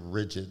very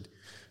rigid.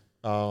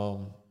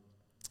 The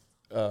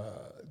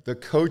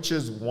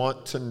coaches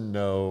want to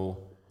know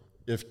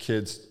if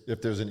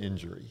there's an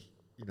injury.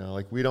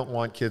 Like we don't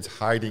want kids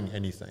hiding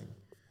anything,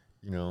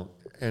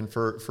 And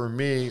for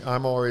me, I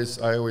always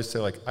say,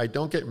 like, I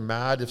don't get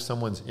mad if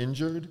someone's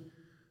injured.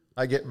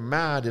 I get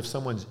mad if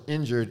someone's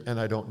injured and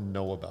I don't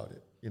know about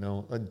it,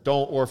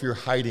 or if you're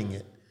hiding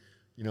it.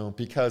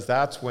 Because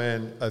that's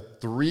when a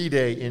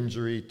 3-day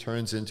injury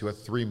turns into a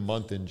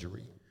 3-month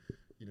injury.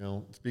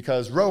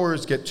 Because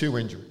rowers get 2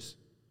 injuries,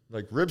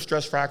 like rib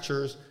stress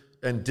fractures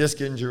and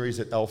disc injuries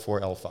at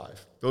L4,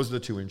 L5. Those are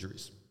the 2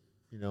 injuries.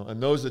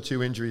 And those are the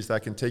 2 injuries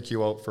that can take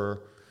you out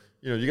for,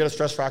 you get a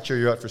stress fracture,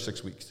 you're out for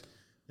 6 weeks.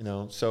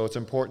 So it's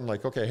important,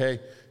 like, okay,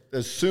 hey,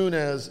 as soon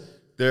as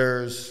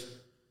there's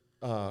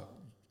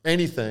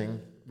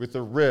anything with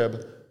the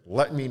rib,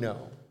 let me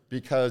know.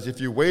 Because if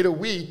you wait a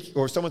week,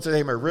 or someone says,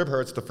 hey, my rib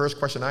hurts, the first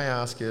question I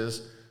ask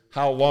is,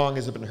 how long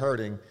has it been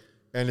hurting?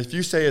 And if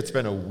you say it's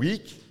been a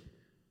week,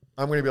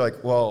 I'm going to be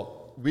like,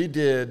 well, we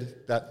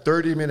did that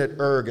 30-minute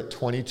erg at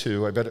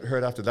 22. I bet it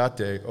hurt after that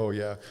day. Oh,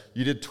 yeah.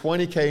 You did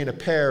 20K in a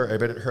pair. I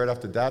bet it hurt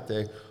after that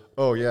day.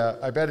 Oh, yeah.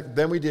 I bet it.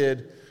 Then we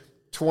did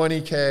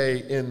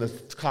 20K in the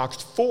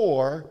Cox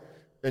 4,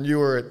 and you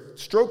were at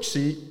stroke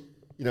seat,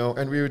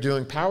 and we were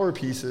doing power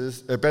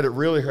pieces. I bet it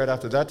really hurt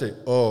after that day.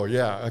 Oh,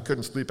 yeah, I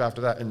couldn't sleep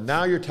after that. And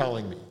now you're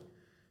telling me,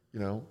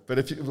 But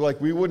if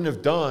we wouldn't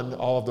have done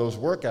all of those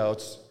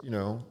workouts,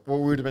 or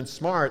we would have been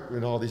smart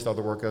in all these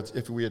other workouts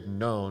if we had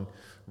known,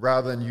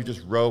 rather than you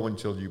just row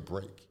until you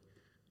break,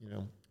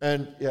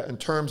 And yeah, in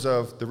terms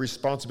of the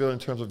responsibility, in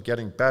terms of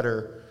getting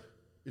better,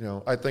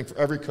 I think for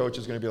every coach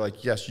is going to be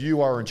like, yes,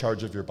 you are in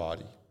charge of your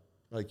body.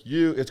 Like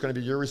it's going to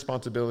be your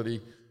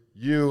responsibility,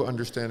 you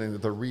understanding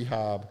the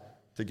rehab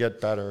to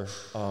get better,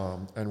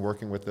 and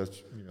working with the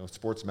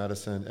sports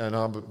medicine, and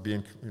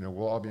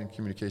we'll all be in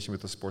communication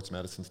with the sports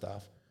medicine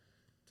staff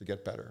to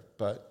get better.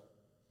 But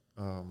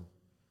our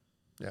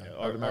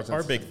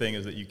big thing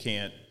is that you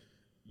can't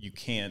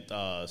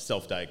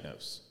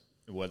self-diagnose,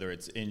 whether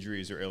it's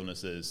injuries or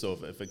illnesses. So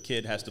if a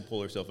kid has to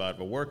pull herself out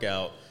of a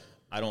workout,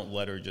 I don't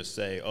let her just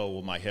say, oh,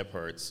 well, my hip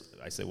hurts.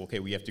 I say, well, okay,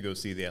 we have to go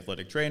see the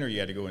athletic trainer.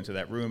 You got to go into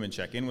that room and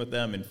check in with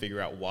them and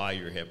figure out why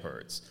your hip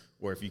hurts.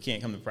 Or if you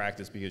can't come to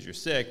practice because you're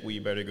sick, well,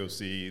 you better go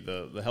see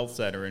the health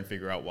center and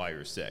figure out why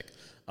you're sick.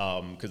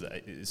 Because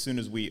as soon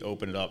as we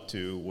open it up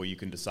to, well, you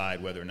can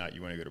decide whether or not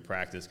you want to go to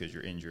practice because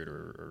you're injured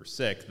or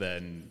sick,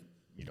 then,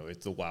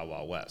 it's the wild,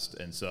 wild west.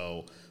 And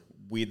so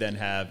we then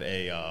have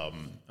a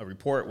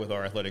report with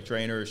our athletic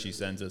trainer. She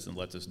sends us and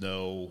lets us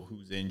know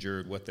who's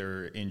injured, what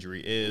their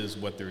injury is,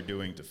 what they're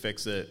doing to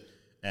fix it.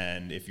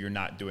 And if you're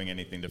not doing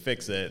anything to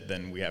fix it,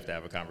 then we have to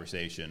have a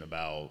conversation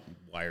about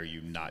why are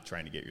you not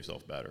trying to get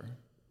yourself better.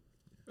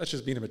 That's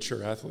just being a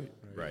mature athlete.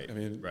 Right. I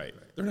mean, right.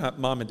 They're not,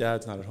 mom and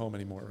dad's not at home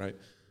anymore, right?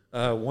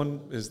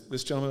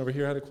 This gentleman over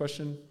here had a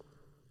question.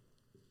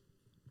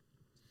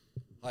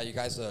 Hi, you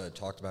guys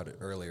talked about it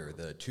earlier,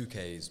 the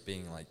 2Ks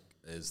being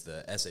is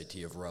the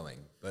SAT of rowing.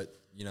 But,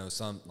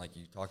 some,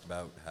 you talked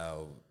about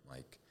how,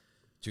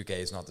 2K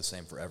is not the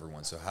same for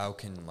everyone. So how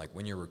can,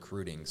 when you're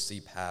recruiting,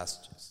 see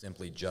past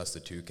simply just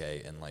the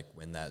 2K and,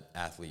 when that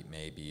athlete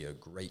may be a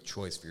great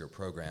choice for your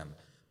program,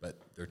 but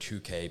their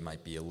 2K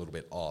might be a little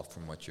bit off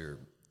from what you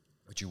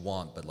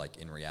want, but,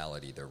 in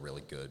reality, they're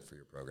really good for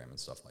your program and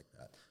stuff like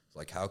that.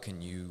 So, how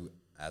can you,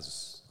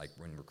 as,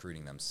 when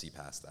recruiting them, see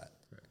past that?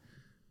 Right.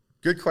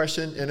 Good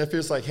question. And if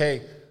it's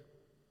hey,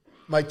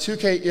 my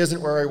 2K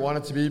isn't where I want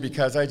it to be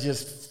because I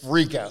just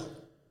freak out.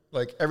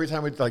 Every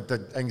time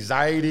the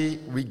anxiety,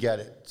 we get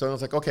it. So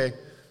it's okay,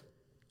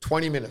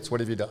 20 minutes,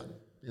 what have you done?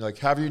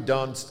 Have you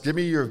done, give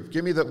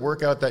me the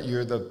workout that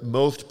you're the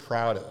most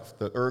proud of,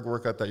 the erg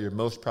workout that you're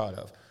most proud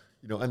of.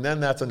 And then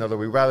that's another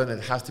way, rather than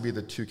it has to be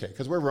the 2K.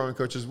 Because we're rowing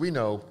coaches, we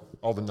know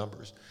all the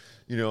numbers.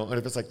 And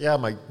if it's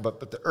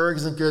but the erg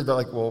isn't good,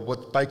 but well,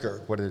 what bike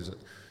erg, what is it?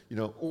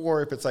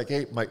 Or if it's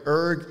hey, my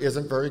erg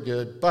isn't very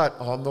good, but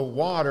on the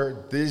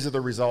water, these are the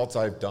results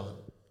I've done.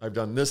 I've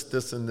done this,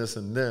 this, and this,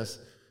 and this.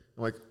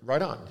 I'm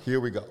right on,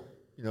 here we go.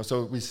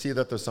 So we see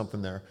that there's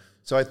something there.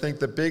 So I think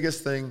the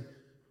biggest thing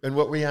And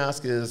what we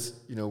ask is,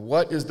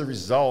 what is the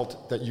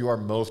result that you are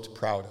most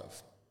proud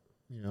of?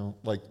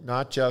 Like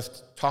not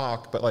just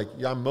talk, but like,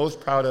 I'm most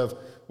proud of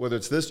whether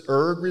it's this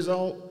erg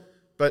result,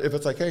 but if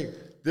it's like, hey,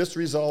 this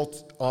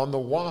result on the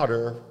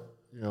water,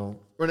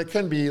 when it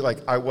can be like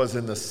I was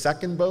in the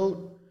second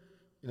boat,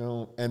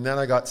 and then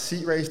I got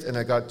seat raced and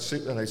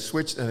I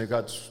switched and I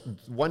got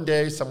one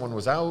day someone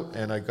was out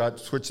and I got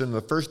switched in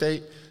the first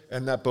 8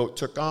 and that boat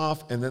took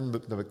off and then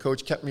the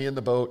coach kept me in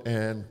the boat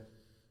and,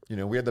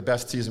 we had the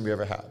best season we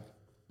ever had.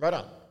 Right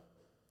on.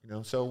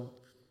 So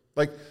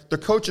like the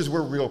coaches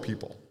were real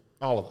people,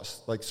 all of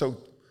us. Like, so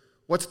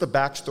what's the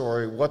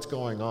backstory? What's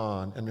going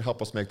on? And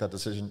help us make that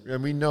decision.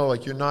 And we know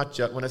like you're not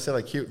just, when I say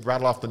like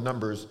rattle off the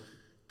numbers,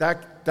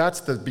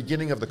 that's the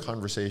beginning of the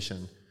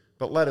conversation.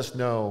 But let us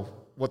know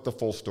what the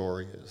full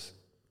story is.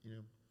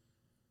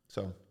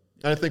 So,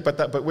 and I think,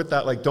 but with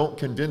that, like, don't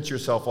convince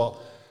yourself.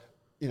 Well,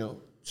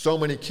 so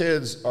many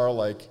kids are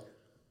like,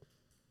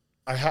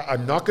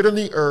 I'm not good in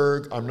the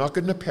erg. I'm not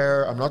good in the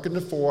pair. I'm not good in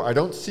the 4. I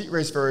don't seat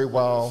race very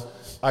well.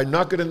 I'm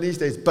not good in these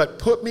days. But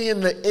put me in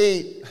the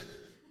 8.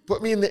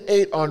 Put me in the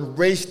 8 on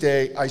race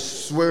day. I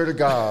swear to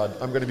God,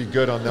 I'm going to be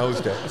good on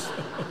those days.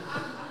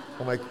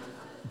 I'm like,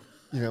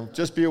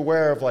 just be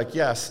aware of like,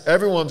 yes,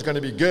 everyone's going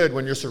to be good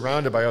when you're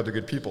surrounded by other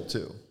good people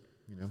too.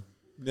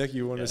 Nick,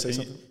 you wanted to say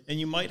something? And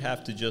you might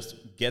have to just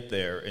get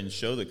there and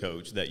show the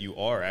coach that you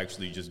are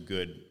actually just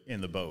good in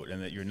the boat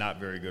and that you're not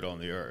very good on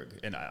the erg.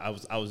 And I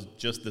was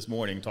just this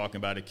morning talking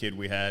about a kid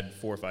we had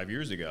 4 or 5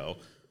 years ago.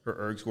 Her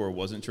erg score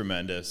wasn't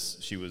tremendous.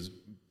 She was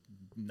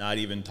not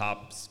even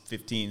top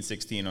 15,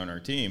 16 on our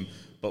team,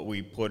 but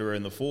we put her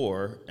in the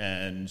 4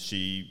 and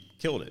she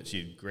killed it. She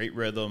had great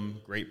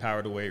rhythm, great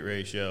power to weight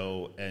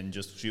ratio, and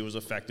just she was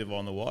effective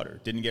on the water.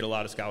 Didn't get a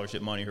lot of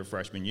scholarship money her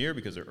freshman year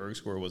because her erg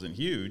score wasn't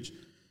huge,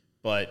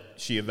 but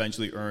she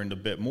eventually earned a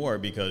bit more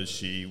because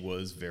she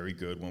was very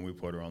good when we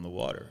put her on the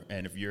water.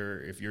 And if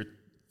you're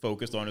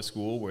focused on a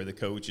school where the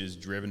coach is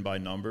driven by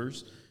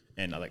numbers,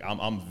 and like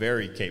I'm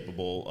very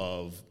capable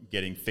of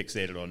getting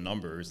fixated on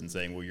numbers and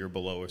saying, well, you're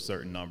below a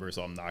certain number,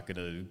 so I'm not going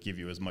to give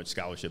you as much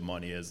scholarship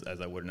money as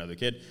I would another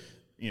kid.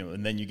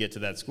 And then you get to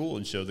that school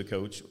and show the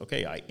coach,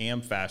 okay, I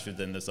am faster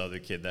than this other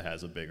kid that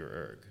has a bigger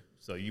erg.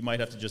 So you might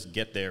have to just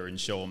get there and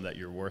show them that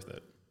you're worth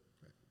it.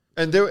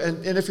 And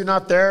if you're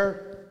not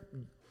there,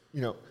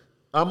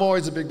 I'm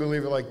always a big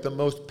believer, like the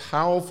most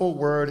powerful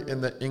word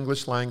in the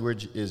English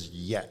language is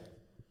yet.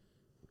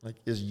 Like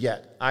is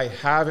yet. I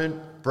haven't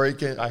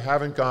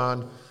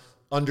gone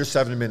under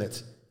 7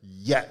 minutes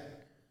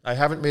yet. I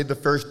haven't made the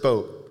first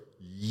boat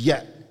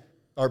yet.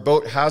 Our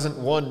boat hasn't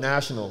won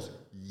nationals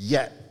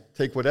yet.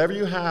 Take whatever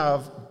you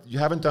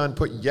haven't done,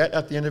 put yet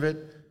at the end of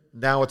it.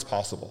 Now it's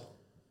possible.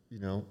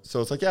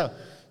 So it's like, yeah,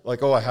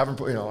 like, oh, I haven't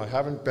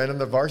been in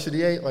the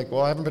varsity 8. Like,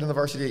 well, I haven't been in the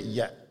varsity 8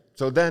 yet.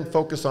 So then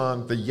focus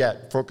on the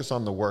yet, focus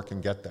on the work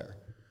and get there,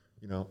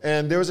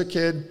 And there was a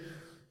kid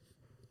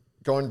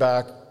going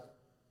back,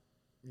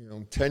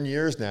 10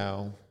 years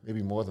now,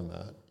 maybe more than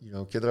that,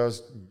 kid that I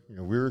was, we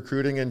were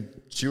recruiting and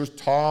she was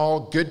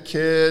tall, good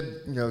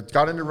kid,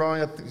 got into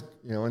rowing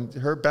and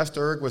her best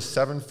erg was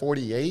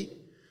 748,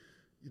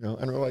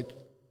 and we're like,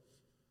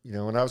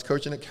 when I was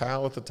coaching at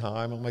Cal at the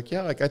time, I'm like,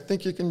 yeah, like, I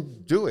think you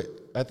can do it.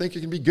 I think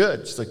you can be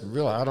good. She's like,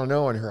 really, I don't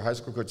know. And her high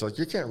school coach is like,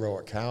 you can't row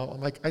at Cal. I'm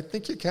like, I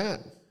think you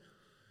can.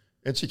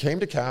 And she came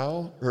to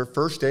Cal. Her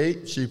first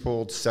 8, she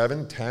pulled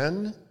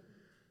 710,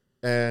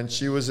 and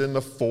she was in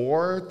the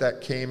 4 that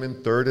came in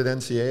 3rd at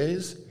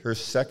NCAAs. Her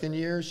second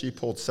year, she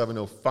pulled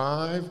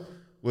 705,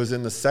 was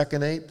in the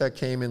second 8 that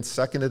came in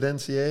 2nd at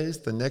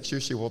NCAAs. The next year,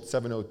 she pulled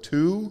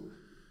 702,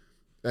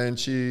 and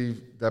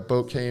that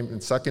boat came in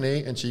second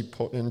 8, and she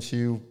came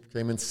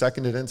in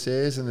 2nd at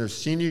NCAAs. And her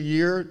senior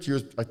year,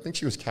 I think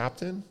she was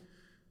captain.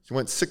 She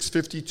went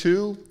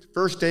 652,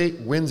 first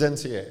 8, wins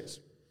NCAAs.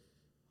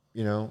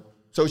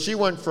 So she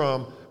went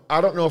from,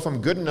 I don't know if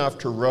I'm good enough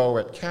to row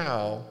at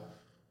Cal,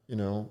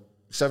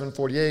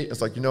 748.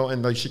 It's like,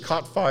 and like she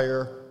caught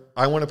fire.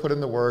 I want to put in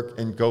the work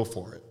and go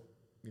for it,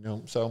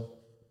 so.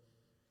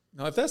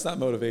 Now, if that's not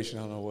motivation,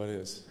 I don't know what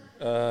is.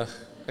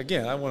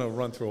 Again, I want to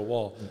run through a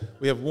wall.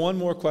 We have one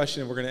more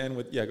question, and we're going to end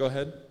with, go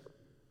ahead.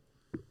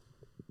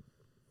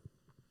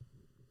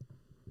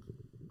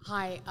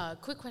 Hi,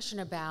 quick question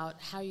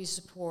about how you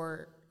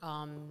support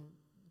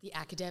the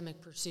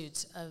academic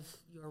pursuits of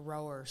your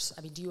rowers.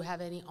 I mean, do you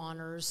have any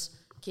honors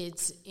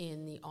kids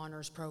in the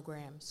honors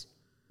programs?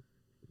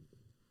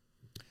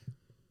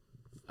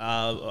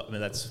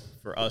 That's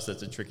for us.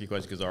 That's a tricky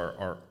question because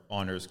our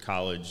honors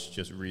college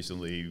just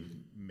recently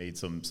made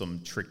some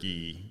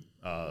tricky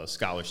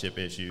scholarship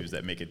issues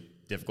that make it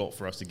difficult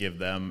for us to give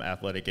them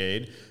athletic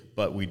aid.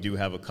 But we do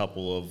have a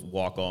couple of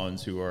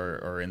walk-ons who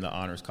are in the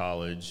honors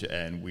college,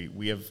 and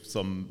we have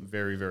some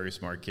very, very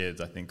smart kids.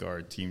 I think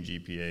our team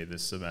GPA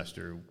this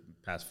semester,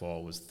 past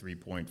fall, was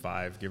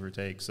 3.5, give or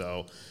take.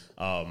 So,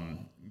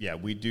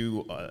 we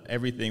do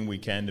everything we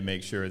can to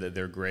make sure that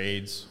their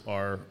grades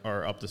are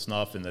up to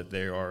snuff and that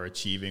they are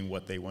achieving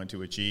what they want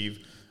to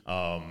achieve.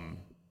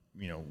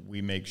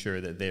 We make sure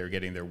that they are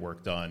getting their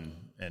work done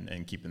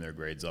and keeping their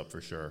grades up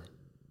for sure.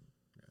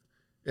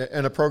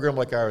 In a program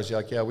like ours,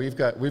 we've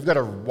got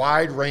a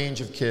wide range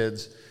of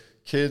kids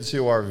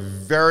who are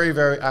very,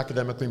 very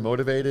academically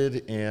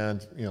motivated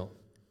and,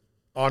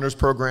 honors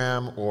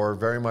program or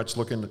very much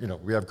looking,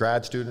 we have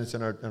grad students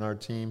in our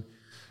team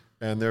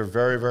and they're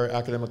very, very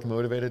academically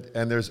motivated.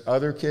 And there's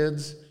other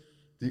kids,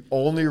 the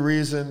only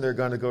reason they're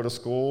going to go to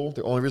school,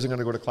 the only reason they're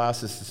going to go to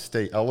class is to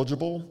stay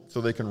eligible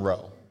so they can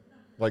row.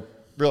 Like,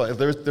 really,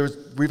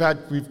 we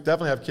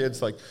definitely have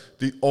kids like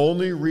the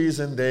only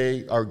reason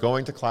they are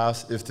going to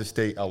class is to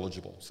stay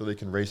eligible so they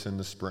can race in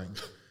the spring.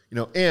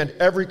 And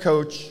every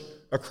coach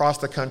across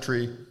the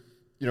country,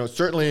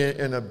 certainly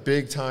in a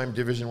big time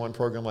Division I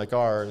program like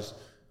ours,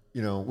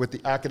 with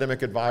the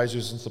academic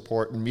advisors and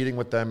support and meeting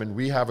with them, and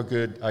we have a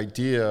good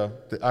idea,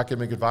 the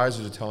academic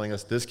advisors are telling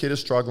us, this kid is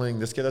struggling,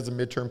 this kid has a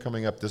midterm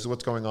coming up, this is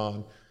what's going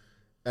on.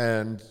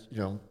 And,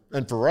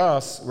 and for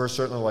us, we're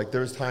certainly like,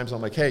 there's times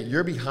I'm like, hey,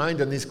 you're behind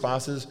in these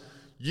classes.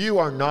 You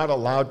are not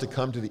allowed to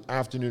come to the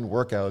afternoon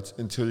workouts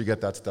until you get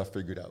that stuff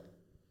figured out.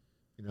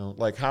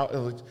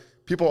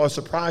 People are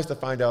surprised to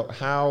find out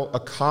how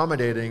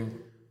accommodating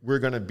we're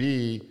going to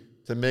be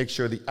to make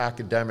sure the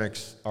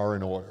academics are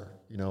in order.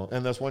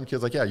 And this one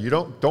kid's like, yeah, you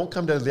don't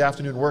come to the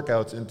afternoon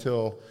workouts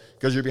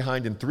because you're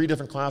behind in 3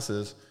 different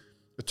classes.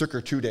 It took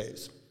her 2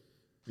 days.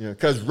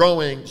 Because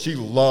rowing, she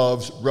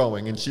loves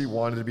rowing, and she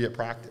wanted to be at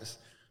practice.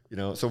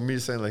 So me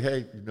saying like,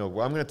 hey, I'm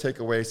going to take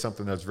away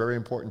something that's very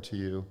important to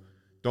you.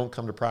 Don't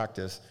come to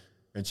practice.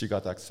 And she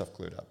got that stuff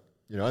cleared up.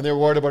 And they were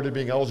worried about it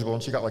being eligible,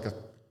 and she got like a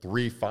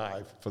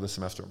 3.5 for the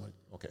semester. I'm like,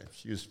 okay,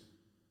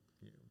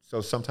 so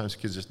sometimes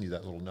kids just need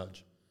that little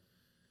nudge.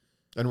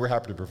 And we're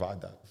happy to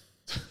provide that.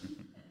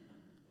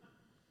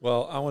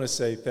 Well, I want to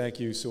say thank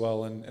you, Sue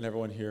Ellen, and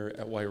everyone here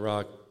at White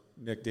Rock.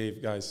 Nick, Dave,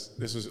 guys,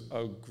 this was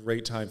a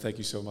great time. Thank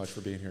you so much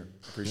for being here.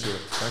 Appreciate it.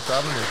 Thanks for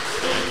having me.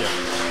 Thank you.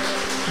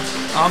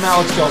 I'm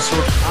Alex Del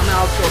Sordo,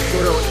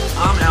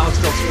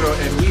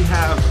 and we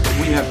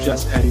have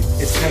Just Eddie.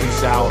 It's Teddy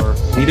Sauer.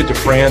 Nita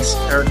DeFrance.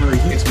 Eric Murray.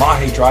 It's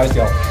Mahe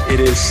Drysdale. It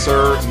is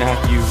Sir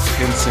Matthew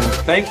Henson.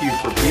 Thank you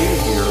for being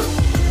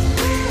here.